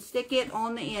pom-pom and stick it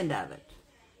on the end of it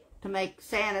to make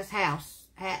Santa's house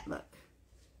hat look.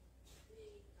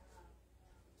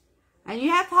 And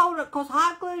you have to hold it because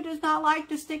hot glue does not like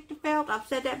to stick to felt. I've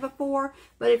said that before.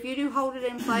 But if you do hold it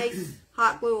in place,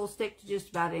 hot glue will stick to just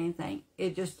about anything.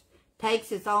 It just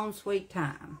takes its own sweet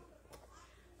time.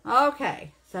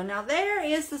 Okay. So now there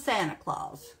is the Santa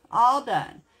Claus. All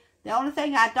done. The only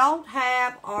thing I don't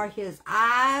have are his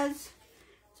eyes.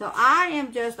 So I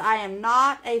am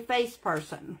not a face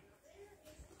person.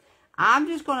 I'm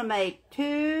just going to make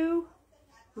 2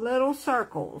 little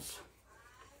circles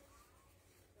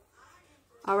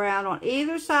around on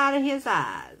either side of his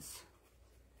eyes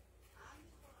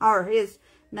or his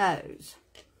nose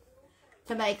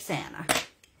to make Santa.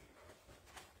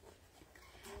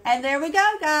 And there we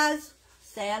go, guys.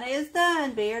 Santa is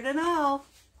done, beard and all.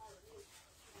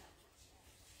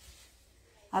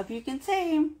 Hope you can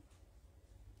see him.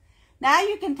 Now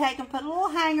you can take and put a little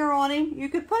hanger on him. You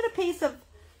could put a piece of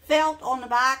felt on the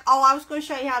back. Oh, I was going to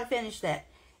show you how to finish that.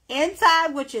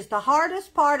 Inside, which is the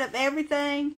hardest part of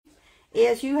everything,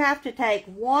 is you have to take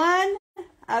one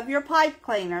of your pipe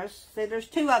cleaners. See, there's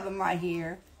 2 of them right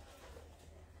here.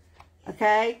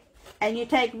 Okay? And you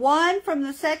take one from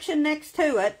the section next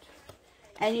to it,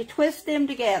 and you twist them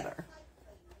together.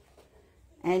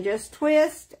 And just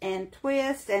twist and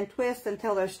twist and twist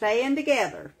until they're staying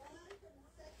together.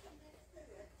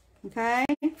 Okay?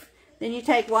 Then you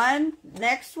take one,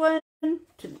 next one,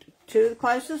 to the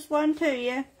closest one to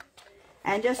you,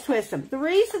 and just twist them. The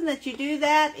reason that you do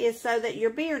that is so that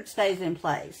your beard stays in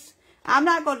place. I'm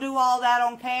not going to do all that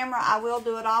on camera. I will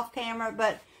do it off camera,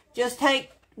 but just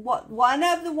take one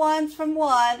of the ones from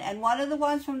one and one of the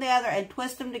ones from the other and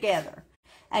twist them together.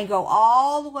 And go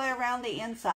all the way around the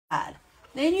inside.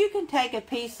 Then you can take a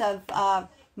piece of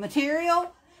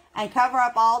material and cover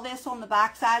up all this on the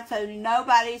back side so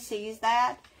nobody sees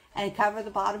that, and cover the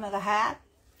bottom of the hat.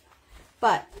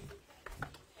 But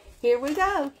here we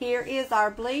go. Here is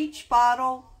our Bleach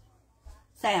Bottle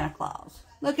Santa Claus.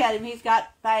 Look at him. He's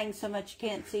got fangs so much you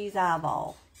can't see his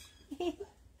eyeball.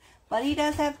 But he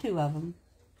does have 2 of them.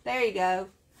 There you go.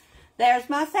 There's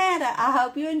my Santa. I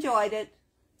hope you enjoyed it.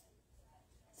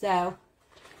 So,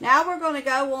 now we're going to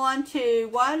go on to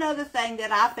one other thing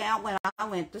that I found when I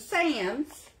went to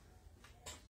Sam's.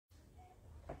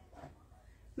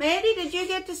 Mandy, did you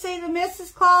get to see the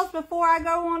Mrs. Claus before I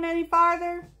go on any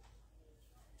farther?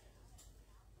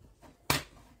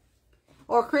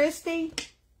 Or Christy?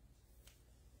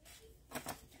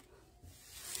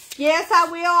 Yes, I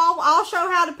will. I'll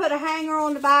show how to put a hanger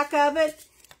on the back of it.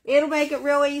 It'll make it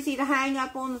real easy to hang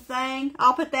up on the thing.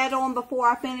 I'll put that on before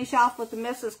I finish off with the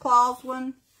Mrs. Claus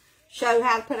one. Show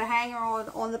how to put a hanger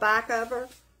on the back of her.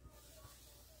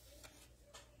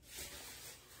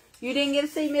 You didn't get to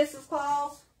see Mrs.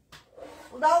 Claus?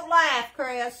 Well, don't laugh,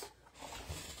 Chris.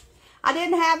 I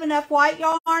didn't have enough white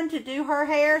yarn to do her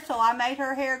hair, so I made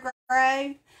her hair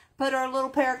gray. Put her a little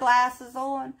pair of glasses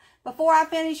on. Before I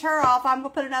finish her off, I'm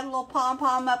going to put another little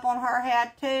pom-pom up on her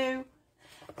head, too.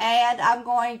 And I'm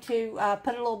going to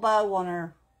put a little bow on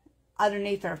her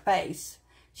underneath her face.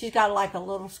 She's got like a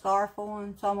little scarf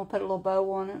on, so I'm going to put a little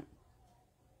bow on it.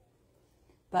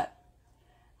 But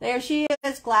there she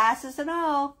is, glasses and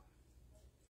all.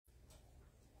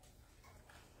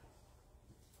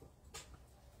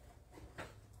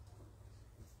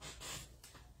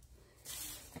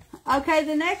 Okay,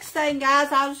 the next thing,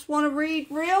 guys, I just want to read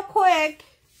real quick.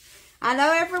 I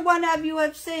know every one of you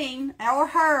have seen or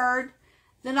heard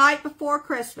The Night Before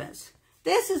Christmas.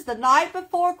 This is the Night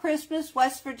Before Christmas,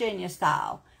 West Virginia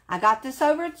style. I got this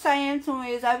over at Sam's when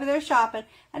we was over there shopping,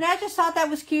 and I just thought that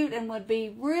was cute and would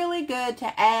be really good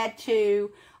to add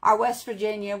to our West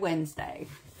Virginia Wednesday.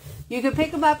 You can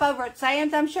pick them up over at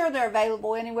Sam's. I'm sure they're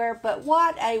available anywhere, but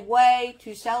what a way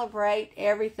to celebrate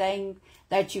everything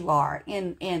that you are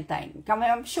in things. I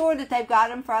mean, I'm sure that they've got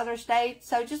them for other states,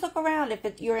 so just look around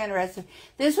if you're interested.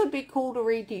 This would be cool to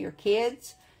read to your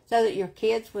kids, so that your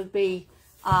kids would be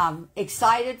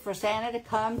excited for Santa to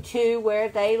come to where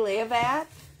they live at,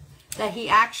 that he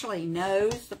actually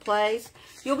knows the place.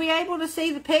 You'll be able to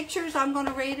see the pictures. I'm going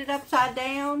to read it upside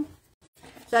down,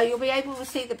 so you'll be able to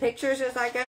see the pictures as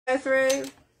I go through.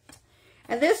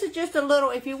 And this is just a little,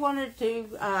 if you wanted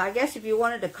to, I guess if you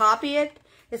wanted to copy it,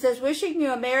 it says, wishing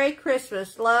you a Merry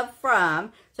Christmas, love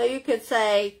from. So you could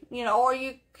say, you know, or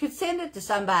you could send it to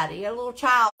somebody, a little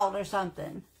child or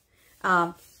something.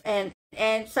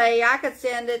 And say, I could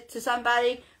send it to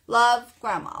somebody, love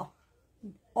Grandma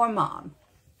or Mom.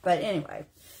 But anyway,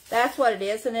 that's what it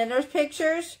is. And then there's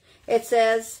pictures. It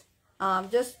says,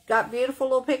 just got beautiful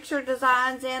little picture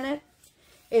designs in it.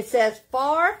 It says,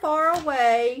 far, far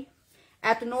away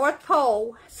at the North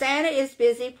Pole, Santa is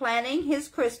busy planning his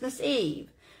Christmas Eve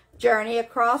journey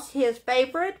across his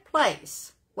favorite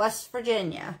place, West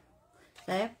Virginia.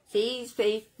 See, he's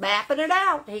mapping it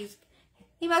out.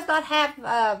 He must not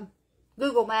have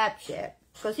Google Maps yet,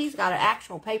 because he's got an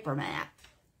actual paper map.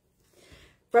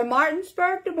 From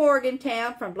Martinsburg to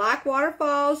Morgantown, from Blackwater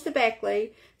Falls to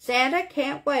Beckley, Santa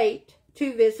can't wait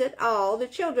to visit all the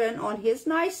children on his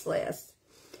nice list.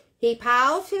 He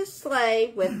piles his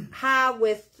sleigh high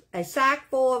with a sack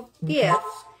full of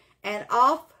gifts, and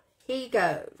off he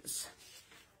goes.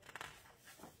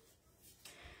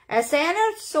 As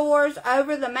Santa soars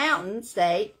over the mountain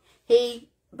state, he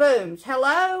booms,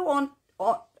 hello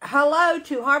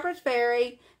to Harper's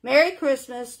Ferry, Merry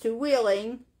Christmas to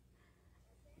Wheeling,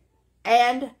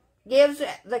 and gives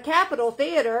the Capitol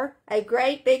Theater a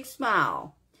great big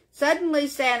smile. Suddenly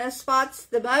Santa spots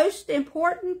the most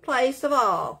important place of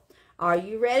all. Are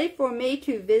you ready for me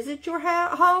to visit your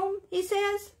home? He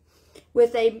says,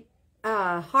 with a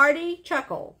hearty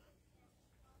chuckle.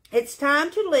 It's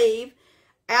time to leave.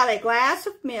 Out a glass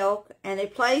of milk and a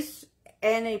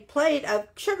plate of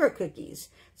sugar cookies.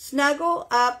 Snuggle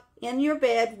up in your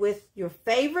bed with your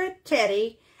favorite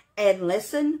teddy and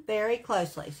listen very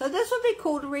closely. So this would be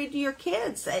cool to read to your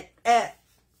kids at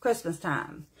Christmas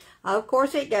time. Of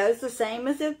course, it goes the same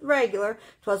as the regular.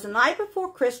 'Twas the night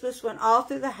before Christmas when all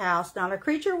through the house not a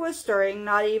creature was stirring,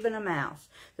 not even a mouse.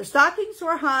 The stockings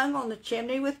were hung on the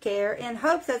chimney with care in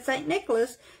hopes that St.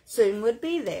 Nicholas soon would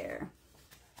be there.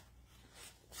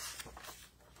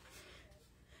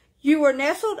 You were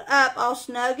nestled up all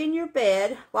snug in your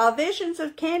bed while visions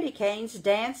of candy canes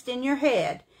danced in your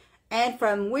head. And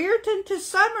from Weirton to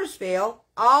Summersville,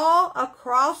 all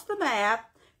across the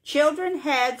map, children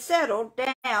had settled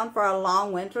down for a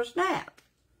long winter's nap.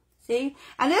 See?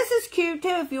 And this is cute, too,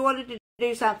 if you wanted to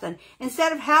do something.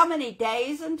 Instead of how many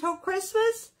days until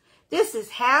Christmas, this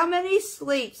is how many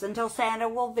sleeps until Santa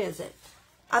will visit.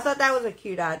 I thought that was a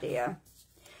cute idea.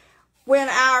 When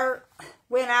out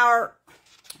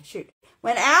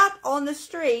on the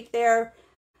street there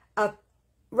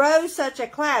rose such a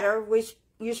clatter,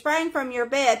 you sprang from your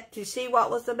bed to see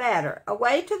what was the matter.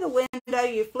 Away to the window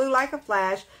you flew like a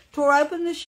flash, tore open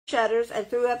the shutters, and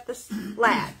threw up the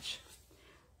latch.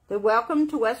 The welcome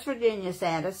to West Virginia,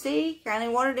 Santa. See, Granny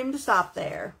wanted him to stop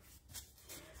there.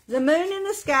 The moon in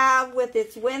the sky with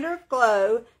its winter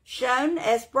glow shone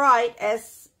as bright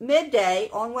as midday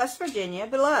on West Virginia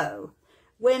below.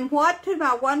 when what to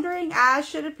my wondering eyes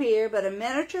should appear but a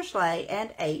miniature sleigh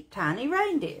and 8 tiny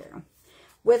reindeer.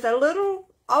 With a little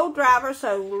old driver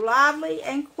so lively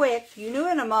and quick, you knew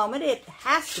in a moment it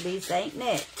has to be St.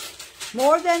 Nick.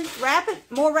 More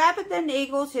rapid than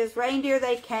eagles, his reindeer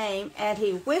they came, and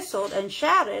he whistled and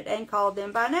shouted and called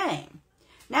them by name.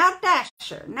 Now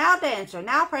Dasher, now Dancer,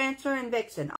 now Prancer and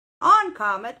Vixen, on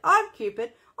Comet, on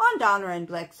Cupid, on Donner and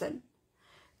Blitzen.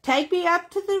 Take me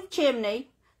up to the chimney,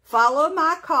 follow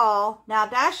my call, now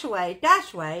dash away,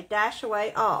 dash away, dash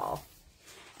away all.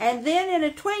 And then in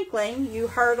a twinkling you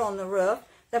heard on the roof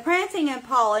the prancing and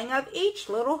pawing of each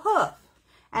little hoof.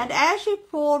 And as you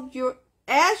pulled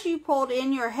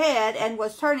in your head and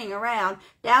was turning around,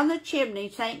 down the chimney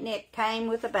St. Nick came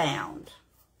with a bound.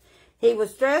 He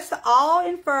was dressed all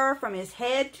in fur from his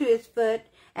head to his foot,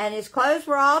 and his clothes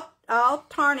were all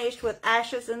tarnished with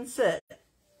ashes and soot.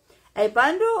 A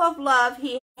bundle of love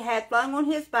he had flung on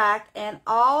his back, and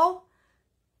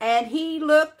he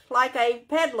looked like a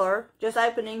peddler just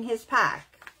opening his pack.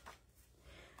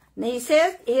 And he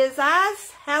says his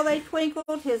eyes, how they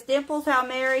twinkled, his dimples, how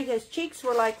merry, his cheeks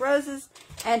were like roses,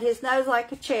 and his nose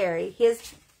like a cherry.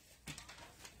 His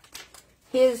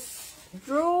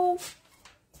droll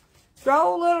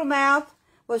little mouth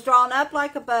was drawn up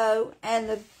like a bow, and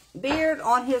the beard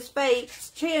on his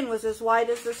face chin was as white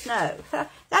as the snow. That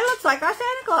looks like our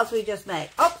Santa Claus we just made.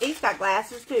 Oh, he's got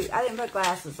glasses too. I didn't put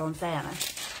glasses on Santa.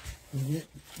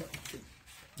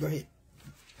 Go ahead.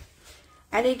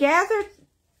 And he glanced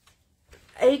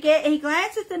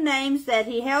at the names that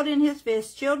he held in his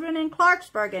fist, children in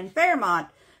Clarksburg and Fairmont,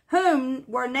 whom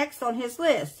were next on his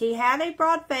list. He had a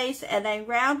broad face and a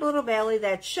round little belly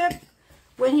that shook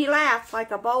when he laughed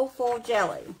like a bowl full of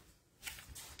jelly.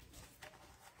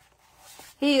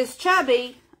 He is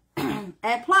chubby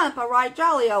and plump, a right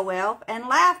jolly old elf, and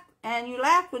you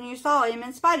laughed when you saw him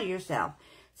in spite of yourself.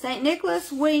 St.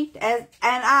 Nicholas winked an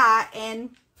eye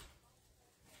and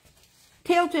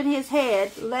tilted his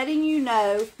head, letting you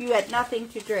know you had nothing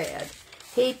to dread.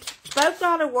 He spoke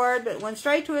not a word, but went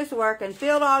straight to his work and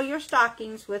filled all your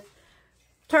stockings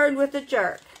turned with a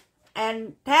jerk,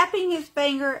 and tapping his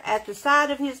finger at the side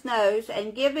of his nose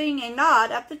and giving a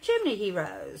nod up the chimney he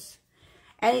rose.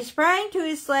 And he sprang to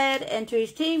his sled, and to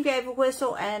his team gave a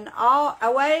whistle, and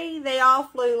away they all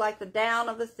flew like the down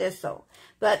of a thistle.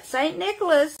 But St.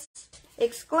 Nicholas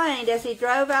exclaimed as he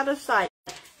drove out of sight,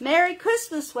 "Merry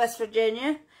Christmas, West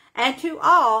Virginia, and to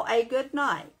all a good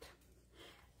night."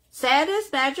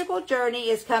 Santa's magical journey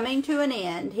is coming to an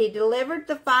end. He delivered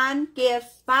the final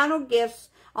gifts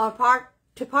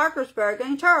to Parkersburg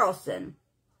and Charleston,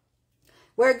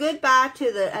 where goodbye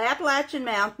to the Appalachian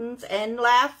Mountains, and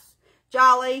laughs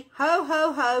jolly, ho,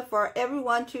 ho, ho, for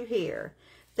everyone to hear.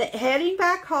 Heading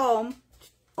back home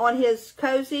on his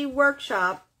cozy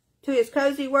workshop,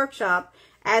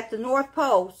 at the North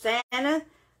Pole, Santa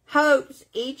hopes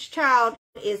each child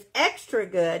is extra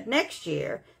good next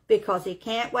year because he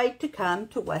can't wait to come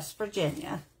to West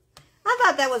Virginia. I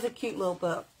thought that was a cute little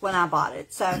book when I bought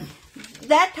it. So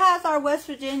that ties our West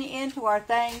Virginia into our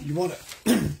thing. You want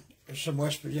some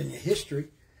West Virginia history.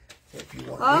 If you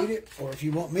want to read it, or if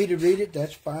you want me to read it,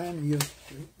 that's fine. You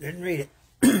didn't read it.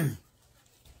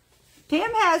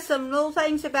 Tim has some little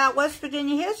things about West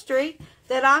Virginia history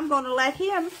that I'm going to let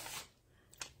him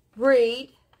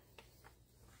read.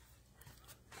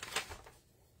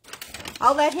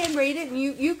 I'll let him read it, and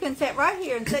you can sit right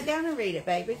here and sit down and read it,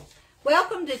 baby.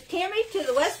 Welcome to Timmy to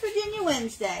the West Virginia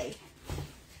Wednesday.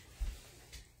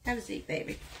 Have a seat,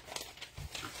 baby.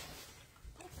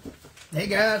 Hey,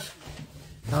 guys.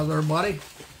 How's everybody?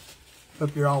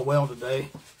 Hope you're all well today.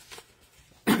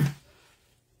 I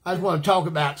just want to talk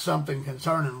about something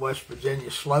concerning West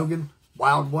Virginia's slogan,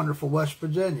 Wild, Wonderful West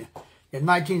Virginia. In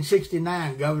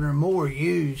 1969, Governor Moore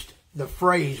used the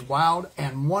phrase wild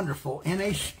and wonderful in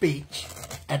a speech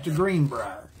at the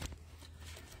Greenbrier.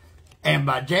 And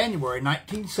by January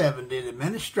 1970, the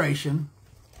administration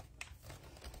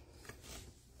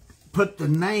put the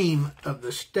name of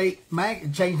the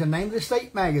changed the name of the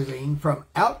state magazine from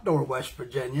Outdoor West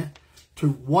Virginia to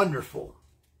Wonderful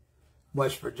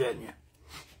West Virginia.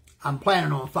 I'm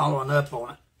planning on following up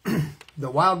on it.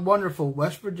 The Wild Wonderful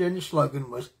West Virginia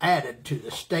slogan was added to the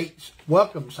state's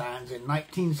welcome signs in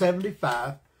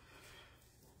 1975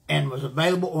 and was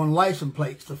available on license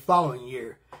plates the following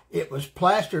year. It was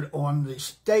plastered on the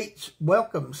state's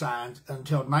welcome signs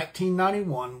until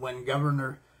 1991 when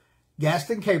Governor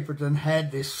Gaston Caperton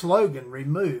had this slogan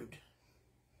removed.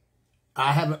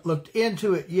 I haven't looked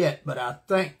into it yet, but I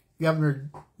think Governor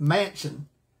Manson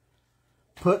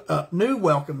put up new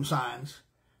welcome signs,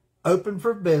 open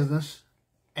for business,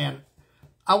 and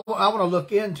I want to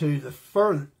look into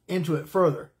it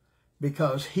further,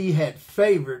 because he had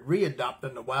favored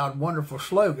readopting the Wild Wonderful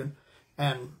slogan,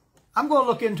 and I'm going to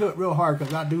look into it real hard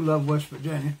because I do love West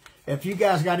Virginia. If you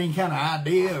guys got any kind of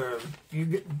idea, or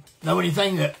you know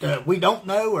anything that we don't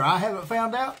know or I haven't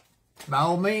found out, by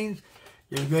all means,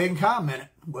 just go ahead and comment it.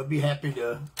 We'll be happy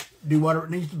to do whatever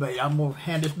it needs to be. I'm going to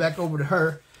hand this back over to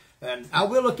her, and I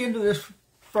will look into this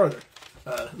further.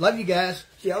 Love you guys.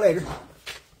 See y'all later.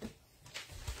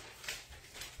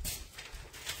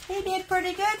 He did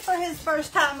pretty good for his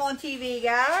first time on TV,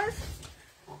 guys.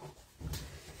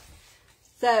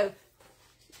 So,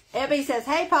 Ebby says,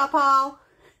 hey, Pawpaw.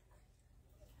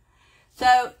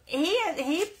 So,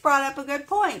 he brought up a good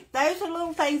point. Those are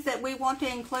little things that we want to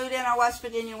include in our West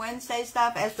Virginia Wednesday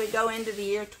stuff as we go into the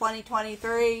year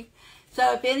 2023.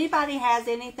 So, if anybody has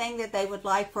anything that they would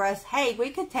like for us, hey, we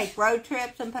could take road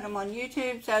trips and put them on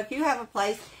YouTube. So, if you have a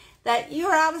place that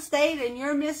you're out of state and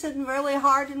you're missing really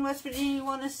hard in West Virginia, you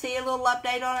want to see a little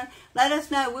update on it, let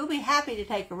us know. We'll be happy to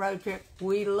take a road trip.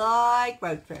 We like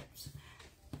road trips.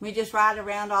 We just ride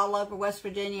around all over West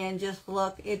Virginia and just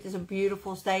look. It is a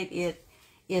beautiful state. It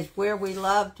is where we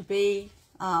love to be.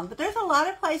 But there's a lot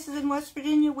of places in West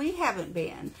Virginia we haven't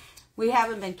been. We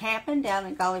haven't been camping down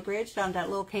at Golly Bridge, down that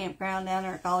little campground down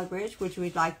there at Golly Bridge, which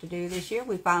we'd like to do this year.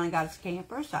 We finally got us a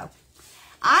camper, so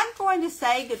I'm going to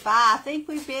say goodbye. I think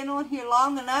we've been on here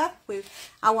long enough.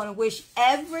 I want to wish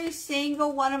every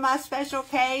single one of my Special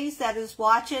Ks that is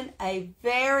watching a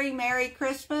very Merry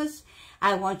Christmas.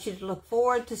 I want you to look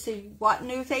forward to see what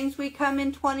new things we come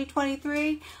in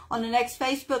 2023. On the next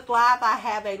Facebook Live, I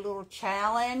have a little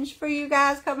challenge for you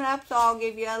guys coming up, so I'll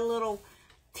give you a little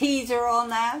teaser on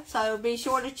that. So be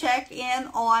sure to check in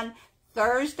on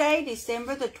Thursday,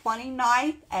 December the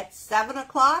 29th at 7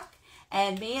 o'clock.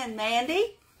 And me and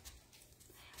Mandy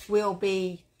will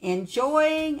be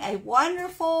enjoying a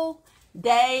wonderful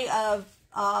day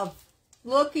of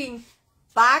looking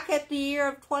back at the year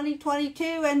of 2022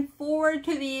 and forward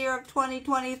to the year of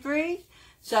 2023.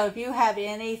 So if you have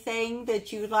anything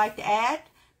that you would like to add,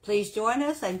 please join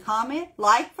us and comment.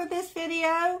 Like for this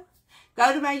video.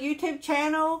 Go to my YouTube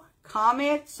channel.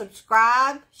 Comment,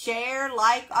 subscribe, share,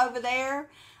 like over there.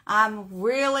 I'm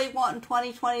really wanting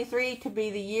 2023 to be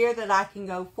the year that I can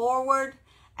go forward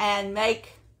and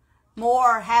make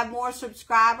more, have more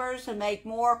subscribers and make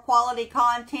more quality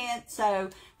content. So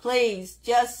please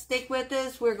just stick with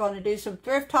us. We're going to do some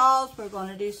thrift hauls. We're going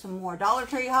to do some more Dollar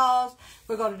Tree hauls.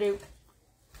 We're going to do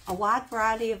a wide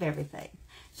variety of everything.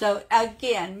 So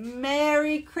again,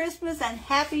 Merry Christmas and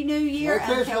Happy New Year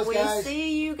until we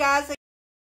see you guys again.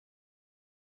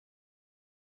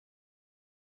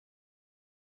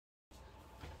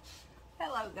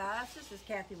 Hello guys, this is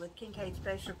Kathy with Kincaid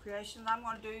Special Creations. I'm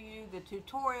going to do you the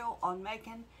tutorial on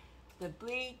making the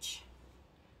Bleach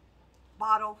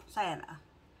Bottle Santa.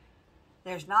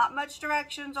 There's not much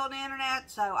directions on the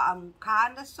internet, so I'm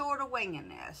kind of sort of winging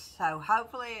this. So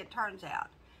hopefully it turns out.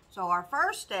 So our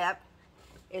first step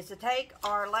is to take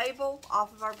our label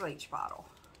off of our bleach bottle.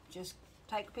 Just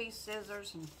take a piece of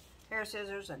scissors and hair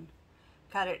scissors and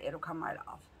cut it. It'll come right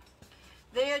off.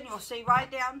 Then you'll see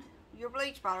right down your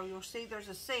bleach bottle, you'll see there's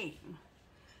a seam.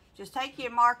 Just take your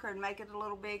marker and make it a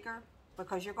little bigger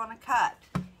because you're going to cut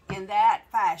in that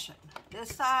fashion. This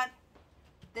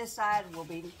side will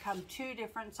become two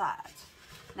different sides.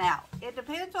 Now, it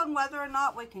depends on whether or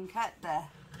not we can cut the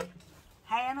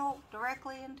handle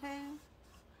directly in two.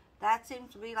 That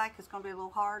seems to be like it's going to be a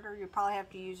little harder. You'll probably have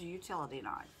to use a utility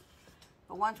knife.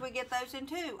 But once we get those in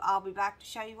two, I'll be back to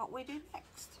show you what we do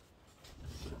next.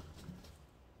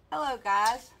 Hello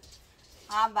guys.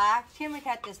 I'm back. Timmy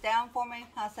cut this down for me.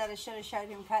 I said I should have showed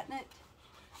him cutting it.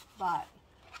 But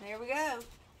there we go.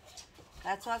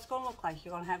 That's what it's going to look like.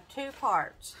 You're going to have two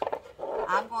parts.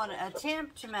 I'm going to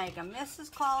attempt to make a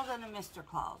Mrs. Claus and a Mr.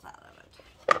 Claus out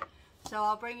of it. So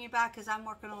I'll bring you back as I'm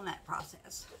working on that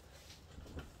process.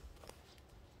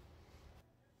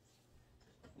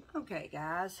 Okay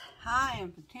guys, I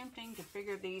am attempting to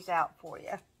figure these out for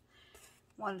you.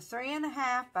 One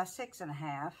 3.5 by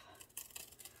 6.5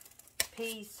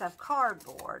 piece of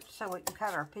cardboard so we can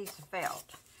cut our piece of felt.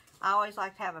 I always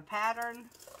like to have a pattern,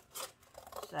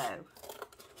 so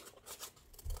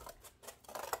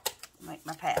make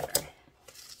my pattern.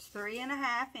 It's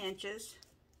 3.5 inches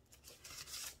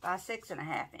by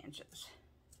 6.5 inches.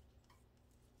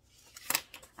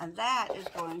 And that is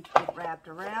going to get wrapped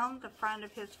around the front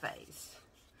of his face.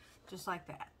 Just like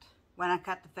that. When I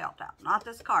cut the felt out. Not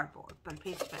this cardboard, but a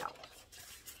piece of felt.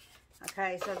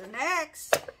 Okay, so the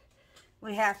next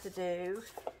we have to do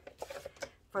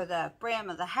for the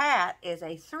brim of the hat is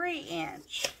a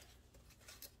 3-inch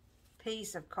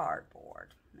piece of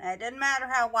cardboard. Now, it doesn't matter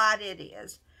how wide it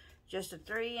is, just a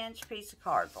 3-inch piece of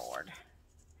cardboard,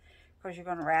 because you're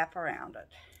going to wrap around it.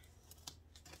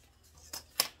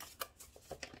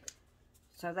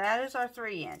 So that is our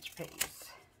 3-inch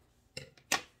piece.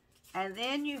 And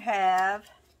then you have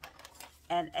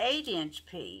an 8-inch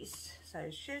piece. So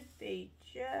it should be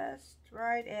just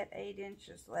right at 8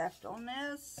 inches left on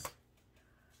this.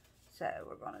 So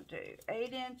we're going to do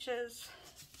 8 inches.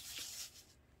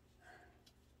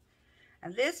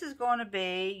 And this is going to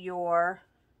be your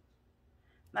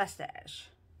mustache.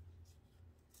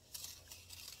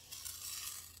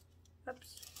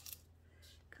 Oops.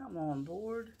 Come on,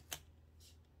 board.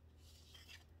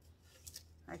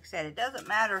 Like I said, it doesn't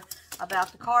matter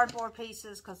about the cardboard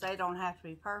pieces because they don't have to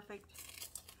be perfect.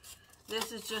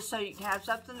 This is just so you can have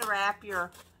something to wrap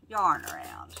your yarn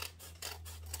around.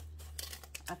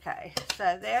 Okay,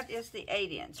 so that is the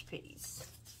 8-inch piece.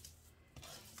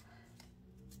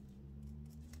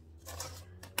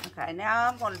 Okay, now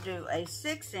I'm going to do a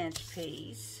 6-inch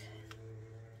piece.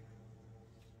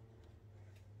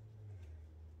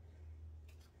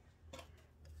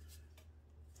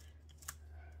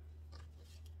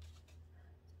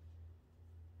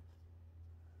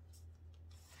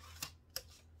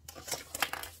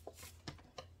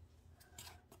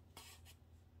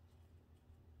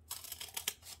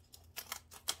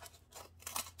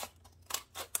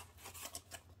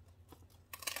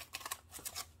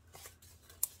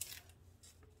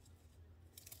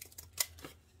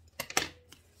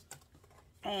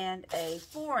 And a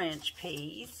 4-inch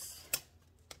piece.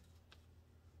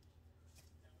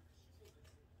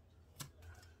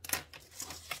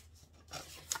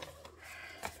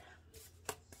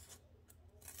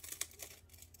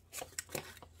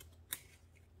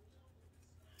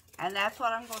 And that's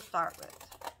what I'm going to start with.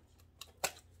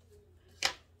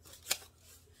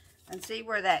 And see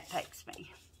where that takes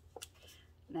me.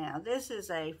 Now, this is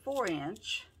a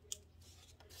 4-inch.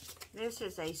 This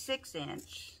is a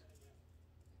 6-inch.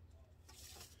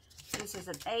 This is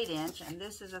an 8-inch, and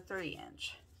this is a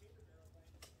 3-inch.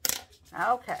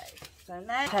 Okay, so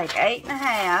now take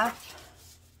 8.5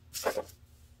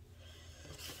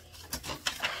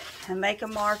 and make a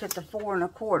mark at the 4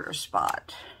 1/4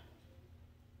 spot.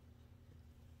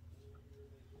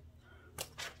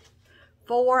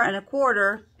 4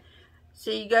 1/4.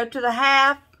 So you go to the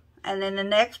half, and then the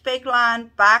next big line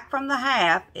back from the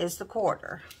half is the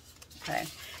 1/4. Okay,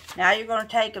 now you're going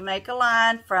to take and make a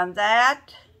line from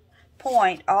that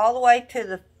point all the way to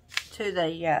the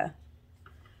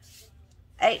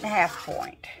 8.5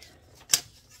 point.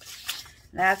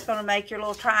 That's going to make your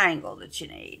little triangle that you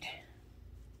need.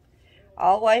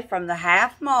 All the way from the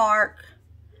half mark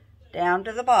down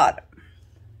to the bottom.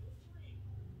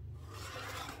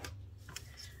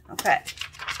 Okay,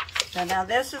 so now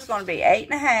this is going to be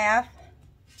 8.5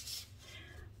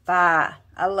 by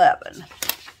 11.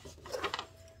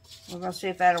 We're going to see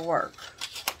if that'll work.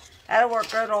 That'll work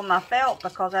good on my felt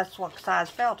because that's what size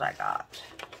felt I got.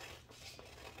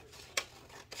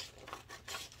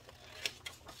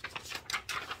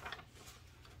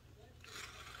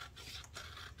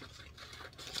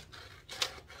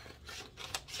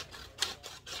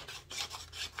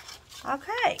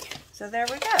 Okay, so there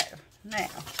we go. Now,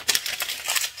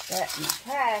 got my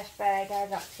trash bag I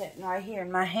got sitting right here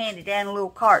in my handy dandy little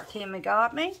cart Timmy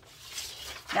got me.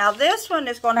 Now this one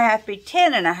is going to have to be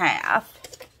 10.5.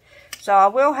 So I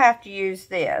will have to use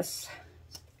this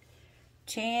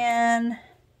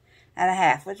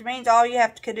 10.5, which means all you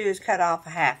have to do is cut off a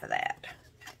half of that.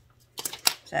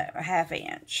 So a 1/2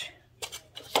 inch.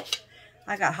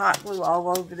 I got hot glue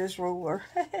all over this ruler.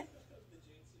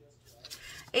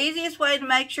 Easiest way to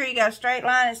make sure you got a straight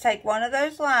line is take one of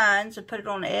those lines and put it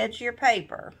on the edge of your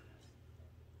paper.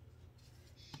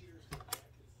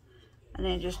 And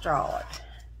then just draw it.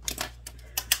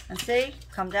 And see,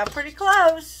 come down pretty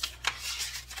close.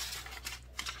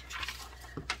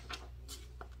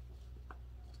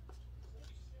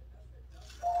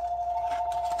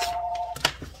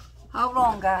 Hold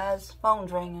on, guys.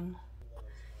 Phone's ringing.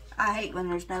 I hate when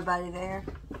there's nobody there.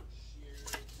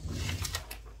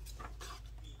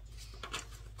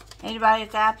 Anybody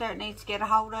that's out there that needs to get a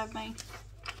hold of me,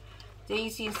 the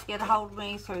easiest to get a hold of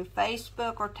me through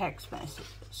Facebook or text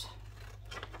messages.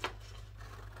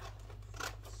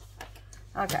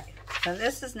 Okay, so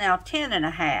this is now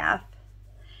 10.5,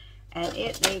 and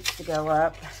it needs to go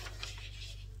up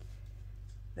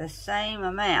the same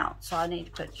amount. So I need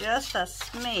to put just a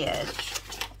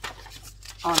smidge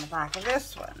on the back of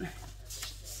this one.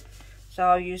 So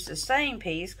I'll use the same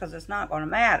piece because it's not going to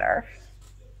matter.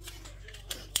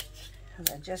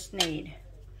 Because I just need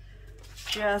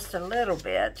just a little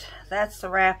bit. That's to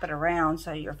wrap it around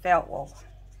so your felt will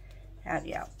have,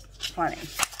 yeah, plenty.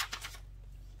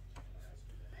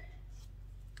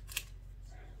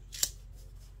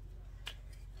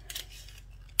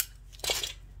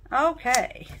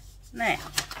 Okay, now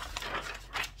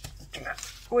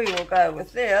we will go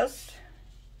with this.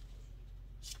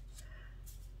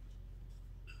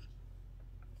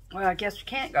 Well, I guess we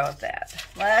can't go with that.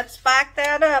 Let's back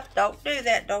that up. Don't do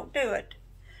that. Don't do it.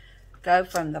 Go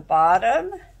from the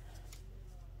bottom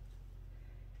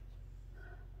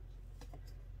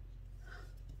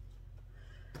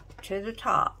to the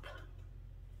top.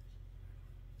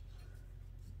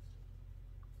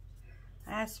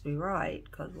 That has to be right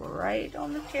because we're right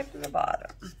on the tip of the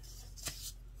bottom.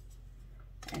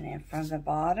 And then from the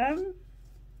bottom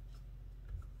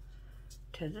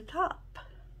to the top.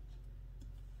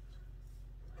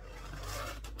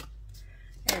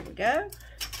 There we go.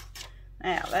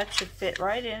 Now that should fit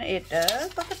right in. It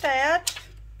does. Look at that.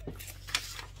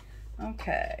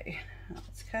 Okay.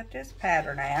 Let's cut this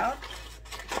pattern out.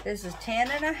 This is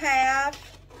 10.5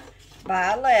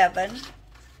 by 11.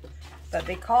 But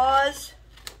because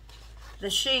the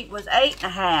sheet was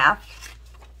 8.5,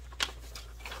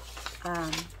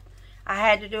 I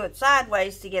had to do it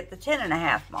sideways to get the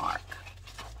 10.5 mark.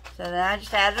 So then I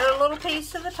just added a little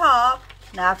piece to the top.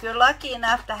 Now if you're lucky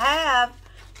enough to have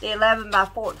the 11 by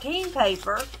 14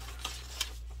 paper,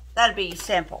 that'd be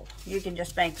simple. You can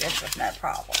just make this with no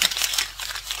problem.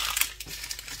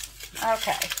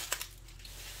 Okay.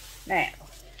 Now,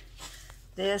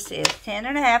 this is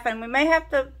 10.5, and we may have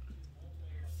to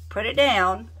put it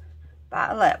down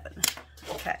by 11.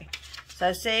 Okay.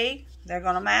 So see, they're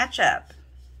going to match up.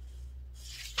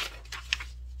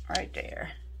 Right there.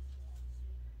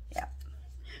 Yep.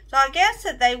 So I guess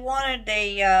that they wanted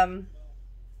a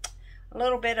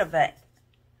little bit of a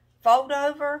fold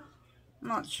over. I'm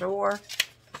not sure.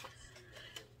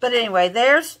 But anyway,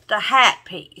 there's the hat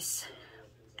piece.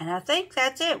 And I think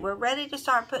that's it. We're ready to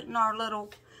start putting our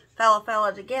little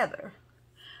fella together.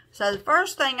 So the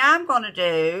first thing I'm going to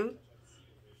do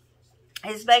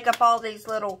is make up all these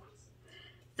little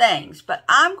things. But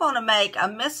I'm going to make a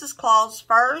Mrs. Claus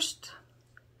first.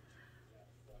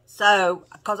 So,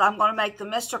 because I'm going to make the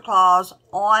Mr. Claus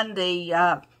on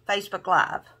the Facebook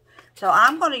Live. So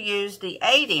I'm going to use the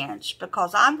 8-inch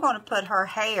because I'm going to put her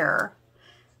hair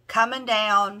coming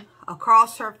down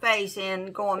across her face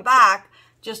and going back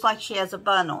just like she has a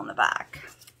bun on the back.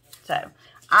 So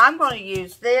I'm going to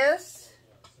use this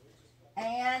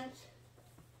and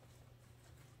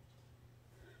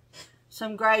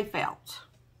some gray felt.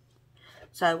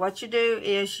 So what you do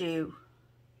is you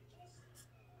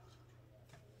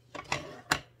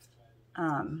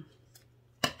now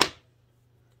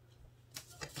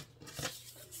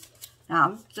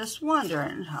I'm just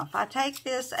wondering if I take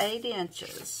this 8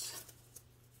 inches.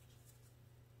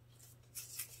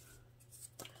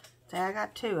 See, I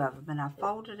got 2 of them and I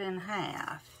folded in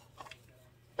half.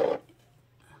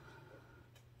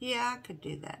 Yeah, I could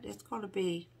do that. It's going to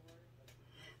be,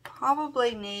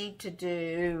 probably need to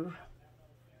do,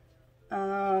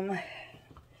 I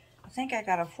think I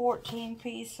got a 14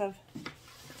 piece of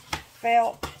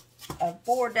felt,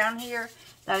 board down here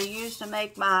that I used to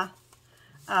make my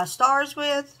stars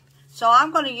with. So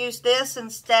I'm going to use this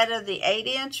instead of the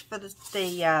 8-inch for the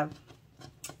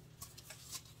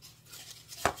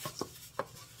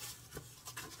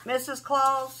Mrs.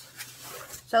 Claus.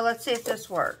 So let's see if this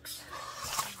works.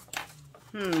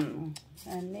 I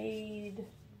need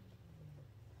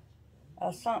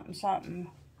a something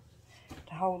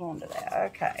to hold on to that.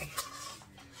 Okay.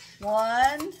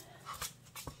 1.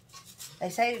 They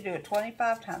say to do it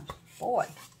 25 times. Boy,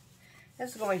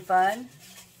 this is going to be fun.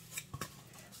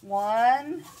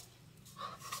 1,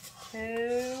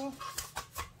 2,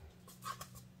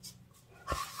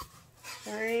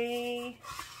 3,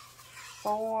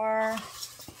 4,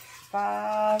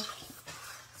 5,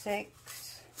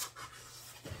 6,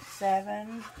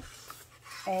 7,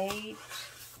 8,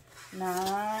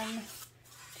 9,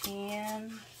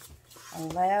 10,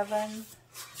 11,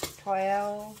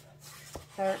 12,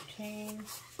 13,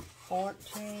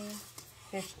 14,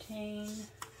 15,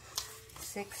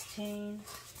 16,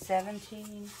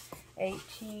 17,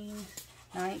 18,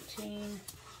 19,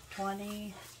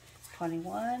 20,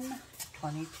 21,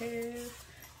 22,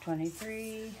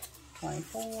 23,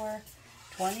 24,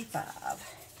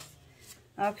 25.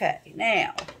 Okay,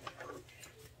 now,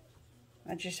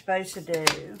 what you're supposed to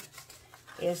do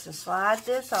is to slide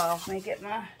this off. Let me get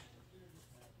my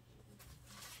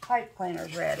pipe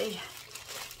cleaners ready.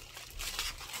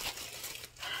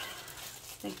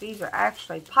 I think these are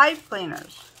actually pipe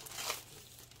cleaners.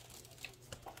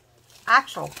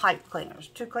 actual pipe cleaners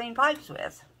to clean pipes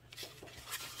with.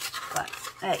 But,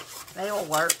 hey, they all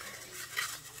work.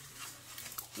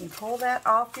 You pull that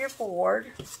off your board.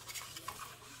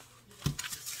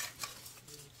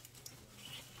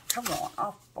 Come on,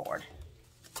 off the board.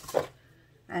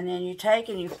 And then you take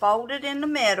and you fold it in the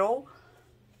middle.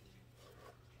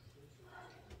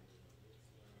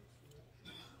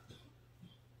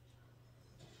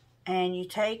 And you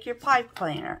take your pipe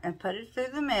cleaner and put it through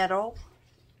the middle.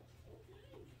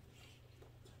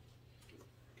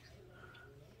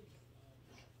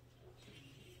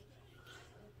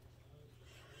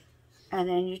 And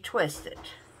then you twist it.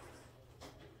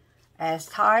 As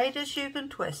tight as you can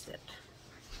twist it.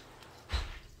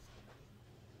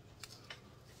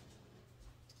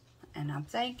 And I'm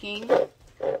thinking,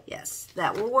 yes,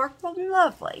 that will work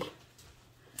lovely.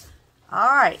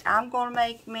 Alright, I'm going to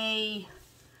make me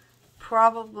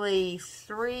probably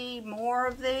 3 more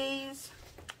of these,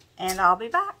 and I'll be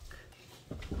back.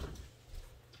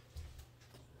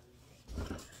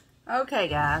 Okay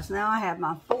guys, now I have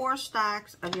my 4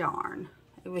 stacks of yarn.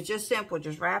 It was just simple,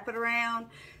 just wrap it around,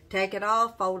 take it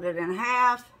off, fold it in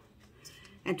half,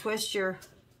 and twist your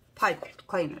pipe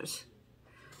cleaners.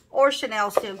 Or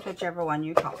Chanel stems, whichever one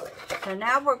you call it. So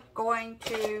now we're going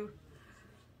to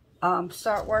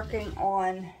start working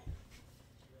on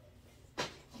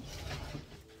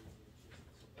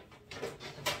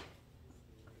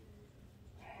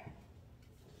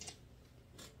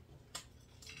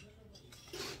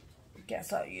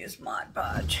guess I'll use Mod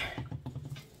Podge.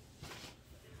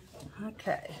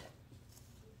 Okay.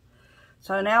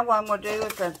 So now what I'm going to do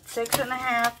is the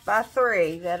 6.5 by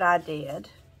 3 that I did,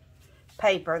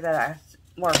 paper that I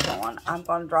worked on, I'm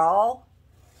going to draw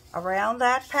around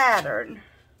that pattern.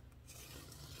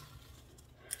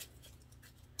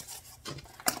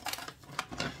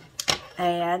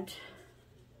 And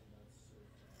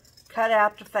cut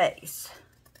out the face.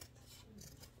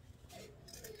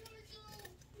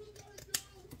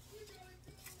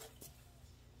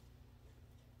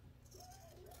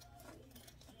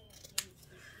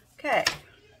 Okay,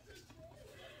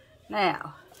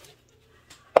 now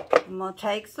I'm going to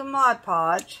take some Mod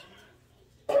Podge.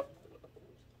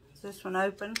 Is this one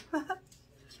open?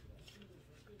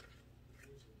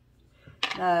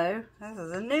 No, this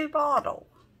is a new bottle.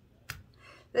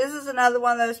 This is another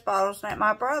one of those bottles that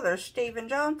my brother, Stephen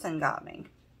Johnson, got me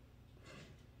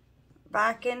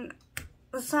back in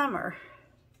the summer.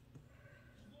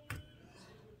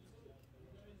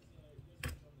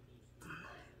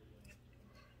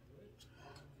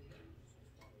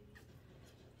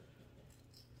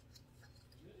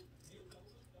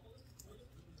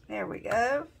 There we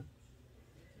go.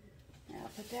 Now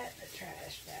put that in the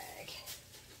trash bag.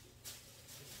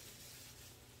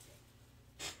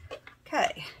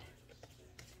 Okay.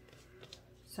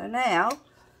 So now,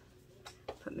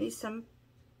 put me some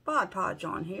Mod Podge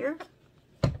on here.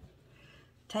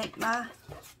 Take my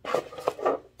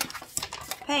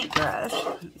paintbrush,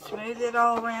 smooth it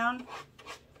all around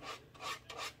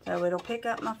so it'll pick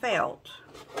up my felt.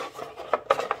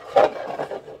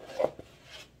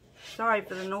 Sorry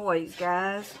for the noise,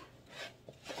 guys.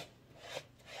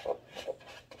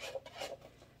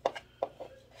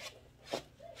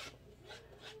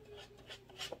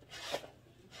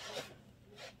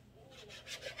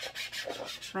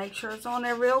 Make sure it's on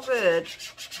there real good.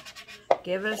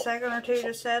 Give it a second or two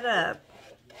to set up.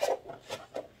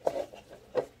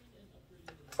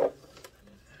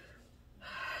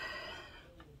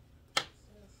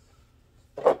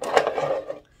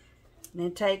 And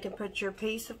then take and put your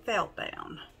piece of felt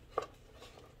down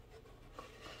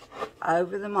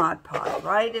over the Mod Podge,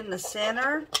 right in the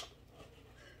center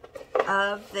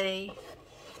of the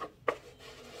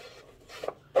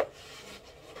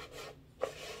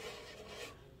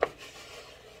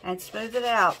and smooth it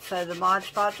out so the Mod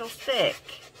Podge will stick.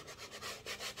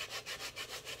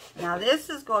 Now this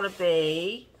is going to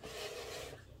be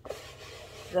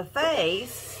the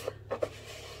face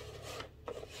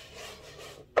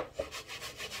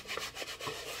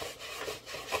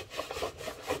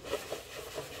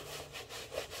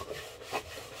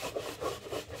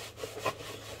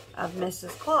of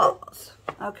Mrs. Claus.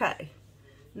 Okay,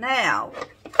 now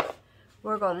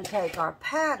we're going to take our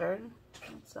pattern. I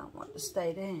don't want to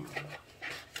stay down.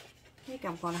 I think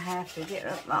I'm going to have to get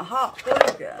up my hot glue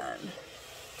gun.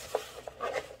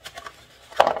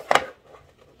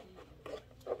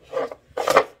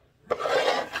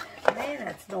 Man,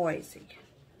 that's noisy.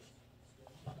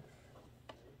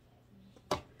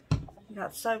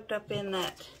 Got soaked up in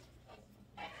that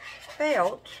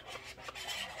felt.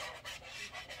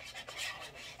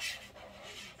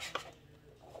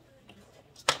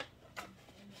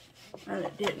 And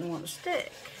it didn't want to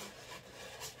stick.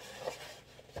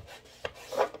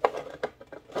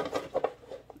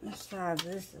 This side,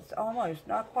 this is almost,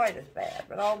 not quite as bad,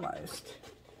 but almost.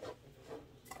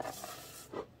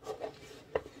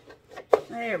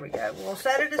 There we go. We'll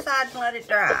set it aside and let it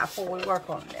dry before we work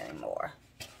on it anymore.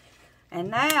 And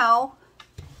now,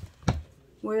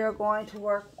 we are going to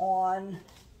work on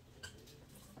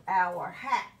our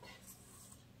hat.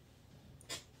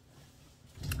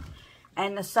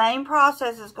 And the same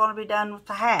process is going to be done with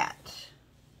the hat.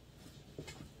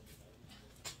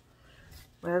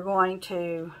 We're going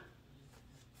to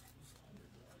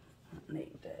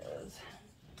need those.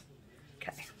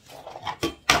 Okay.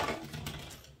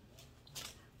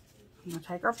 I'm going to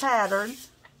take our pattern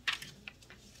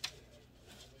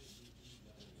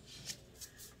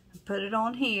and put it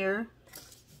on here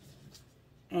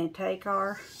and take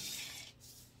our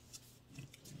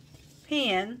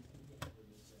pen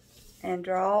and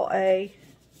draw a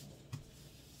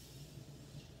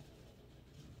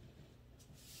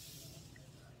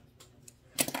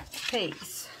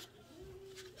piece.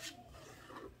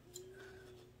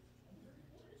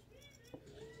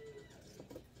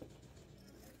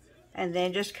 And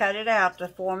then just cut it out to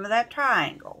form that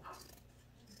triangle.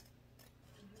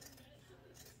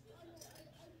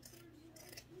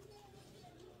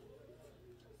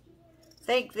 I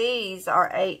think these are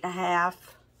 8.5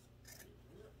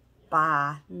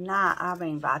 by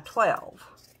 9, by 12.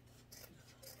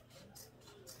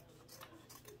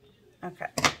 Okay.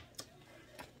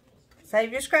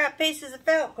 Save your scrap pieces of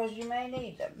felt because you may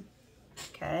need them.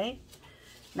 Okay.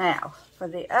 Now, for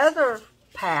the other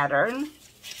pattern,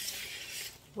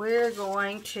 we're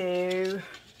going to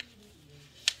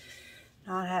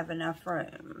not have enough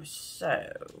room.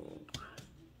 So,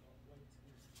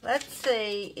 let's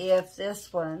see if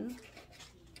this one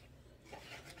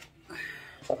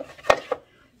is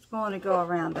going to go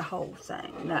around the whole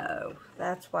thing. No,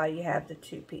 that's why you have the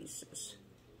two pieces.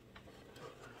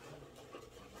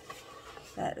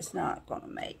 That is not going to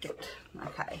make it.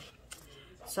 Okay.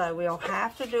 So we'll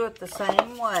have to do it the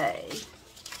same way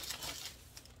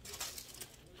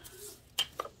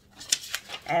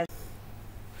as.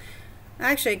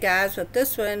 Actually, guys, with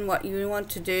this one, what you want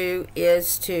to do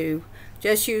is to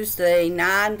just use the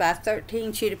 9 by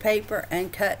 13 sheet of paper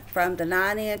and cut from the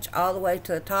 9" all the way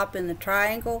to the top in the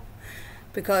triangle,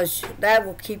 because that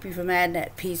will keep you from adding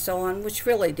that piece on, which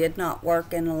really did not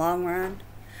work in the long run.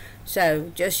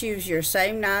 So just use your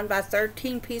same 9 by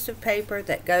 13 piece of paper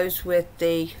that goes with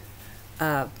the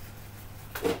felt.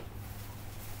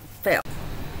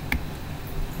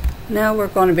 Now we're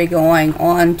going to be going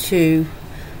on to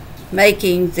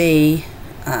making the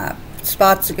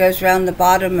spots that goes around the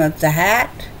bottom of the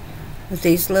hat with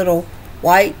these little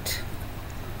white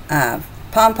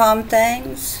pom-pom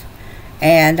things.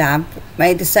 And I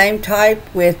made the same type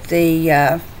with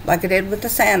the like I did with the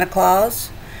Santa Claus.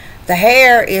 The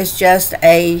hair is just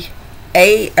an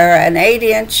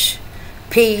 8"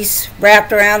 piece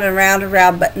wrapped around and around and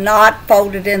around, but not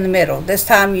folded in the middle. This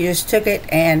time you just took it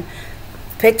and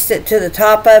fixed it to the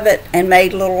top of it and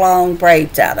made little long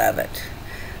braids out of it.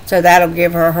 So that'll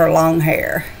give her her long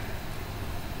hair.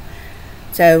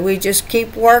 So we just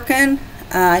keep working.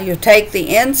 You'll take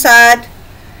the inside.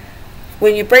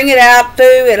 When you bring it out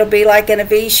through, it'll be like in a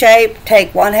V shape.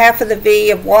 Take 1/2 of the V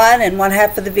of one and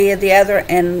 1/2 of the V of the other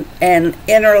and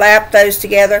interlap those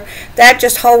together. That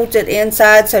just holds it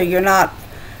inside, so you're not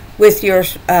with your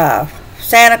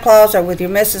Santa Claus or with your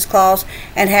Mrs. Claus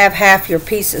and have half your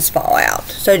pieces fall out.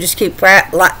 So just keep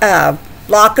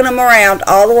locking them around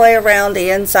all the way around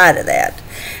the inside of that.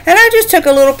 And I just took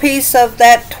a little piece of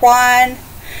that twine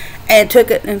and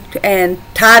took it and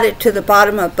tied it to the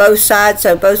bottom of both sides,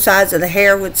 so both sides of the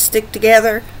hair would stick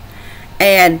together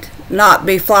and not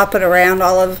be flopping around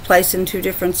all over the place in two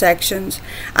different sections.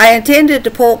 I intended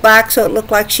to pull it back so it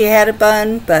looked like she had a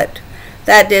bun, but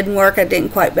that didn't work. I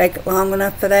didn't quite make it long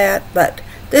enough for that. But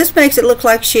this makes it look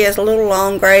like she has a little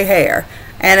long gray hair.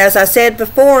 And as I said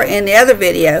before in the other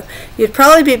video, you'd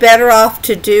probably be better off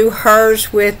to do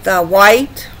hers with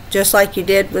white, just like you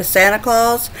did with Santa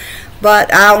Claus.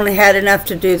 But I only had enough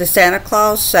to do the Santa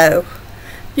Claus, so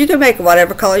you can make it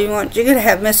whatever color you want. You can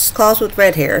have Mrs. Claus with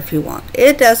red hair if you want.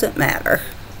 It doesn't matter.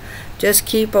 Just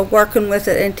keep working with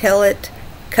it until it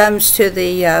comes to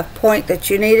the point that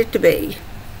you need it to be.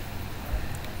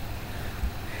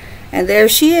 And there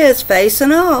she is, face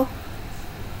and all.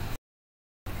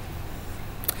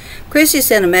 Chrissy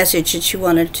sent a message that she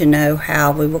wanted to know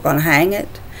how we were going to hang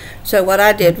it. So what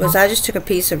I did was I just took a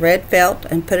piece of red felt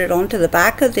and put it onto the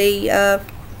back of the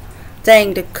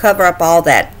thing to cover up all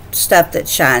that stuff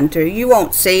that's shine through. You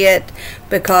won't see it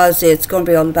because it's going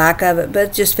to be on the back of it, but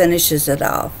it just finishes it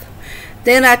off.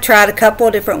 Then I tried a couple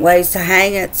of different ways to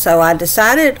hang it, so I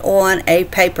decided on a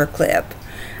paper clip.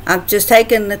 I'm just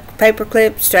taking the paper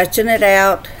clip, stretching it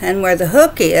out, and where the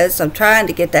hook is, I'm trying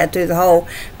to get that through the hole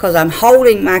because I'm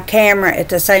holding my camera at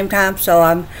the same time, so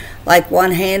I'm like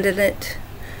one-handed it.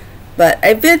 But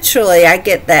eventually I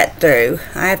get that through.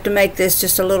 I have to make this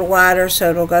just a little wider so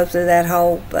it'll go through that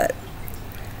hole, but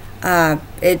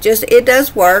it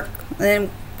does work. And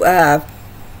I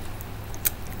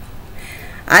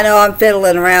know I'm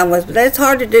fiddling around with, but it's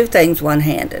hard to do things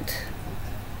one-handed.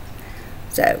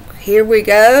 So here we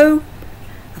go.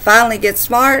 I finally get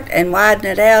smart and widen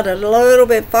it out a little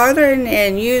bit farther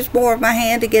and use more of my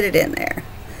hand to get it in there.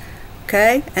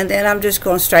 Okay, and then I'm just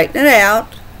going to straighten it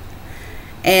out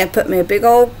and put me a big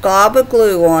old glob of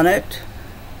glue on it.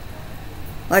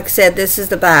 Like I said, this is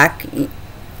the back.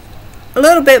 A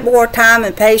little bit more time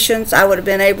and patience I would have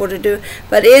been able to do,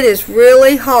 but it is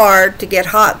really hard to get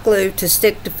hot glue to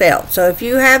stick to felt. So if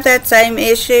you have that same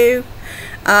issue,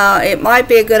 it might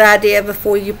be a good idea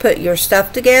before you put your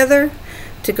stuff together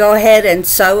to go ahead and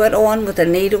sew it on with a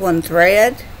needle and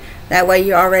thread. That way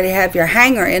you already have your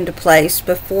hanger into place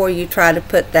before you try to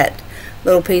put that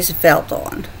little piece of felt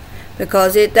on,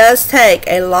 because it does take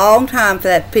a long time for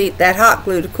that hot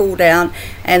glue to cool down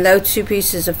and those two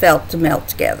pieces of felt to melt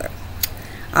together.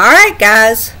 Alright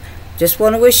guys, just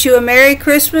want to wish you a Merry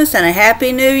Christmas and a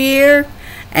Happy New Year,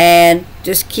 and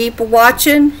just keep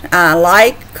watching.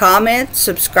 Like, comment,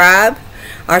 subscribe.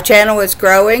 Our channel is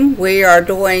growing. We are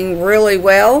doing really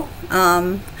well,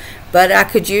 but I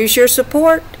could use your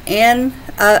support in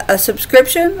a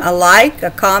subscription, a like,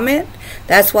 a comment.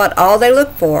 That's what all they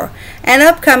look for. And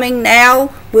upcoming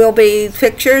now will be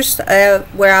pictures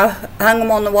where I hung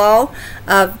them on the wall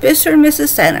of Mr. and Mrs.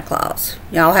 Santa Claus.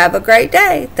 Y'all have a great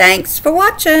day. Thanks for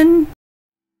watching.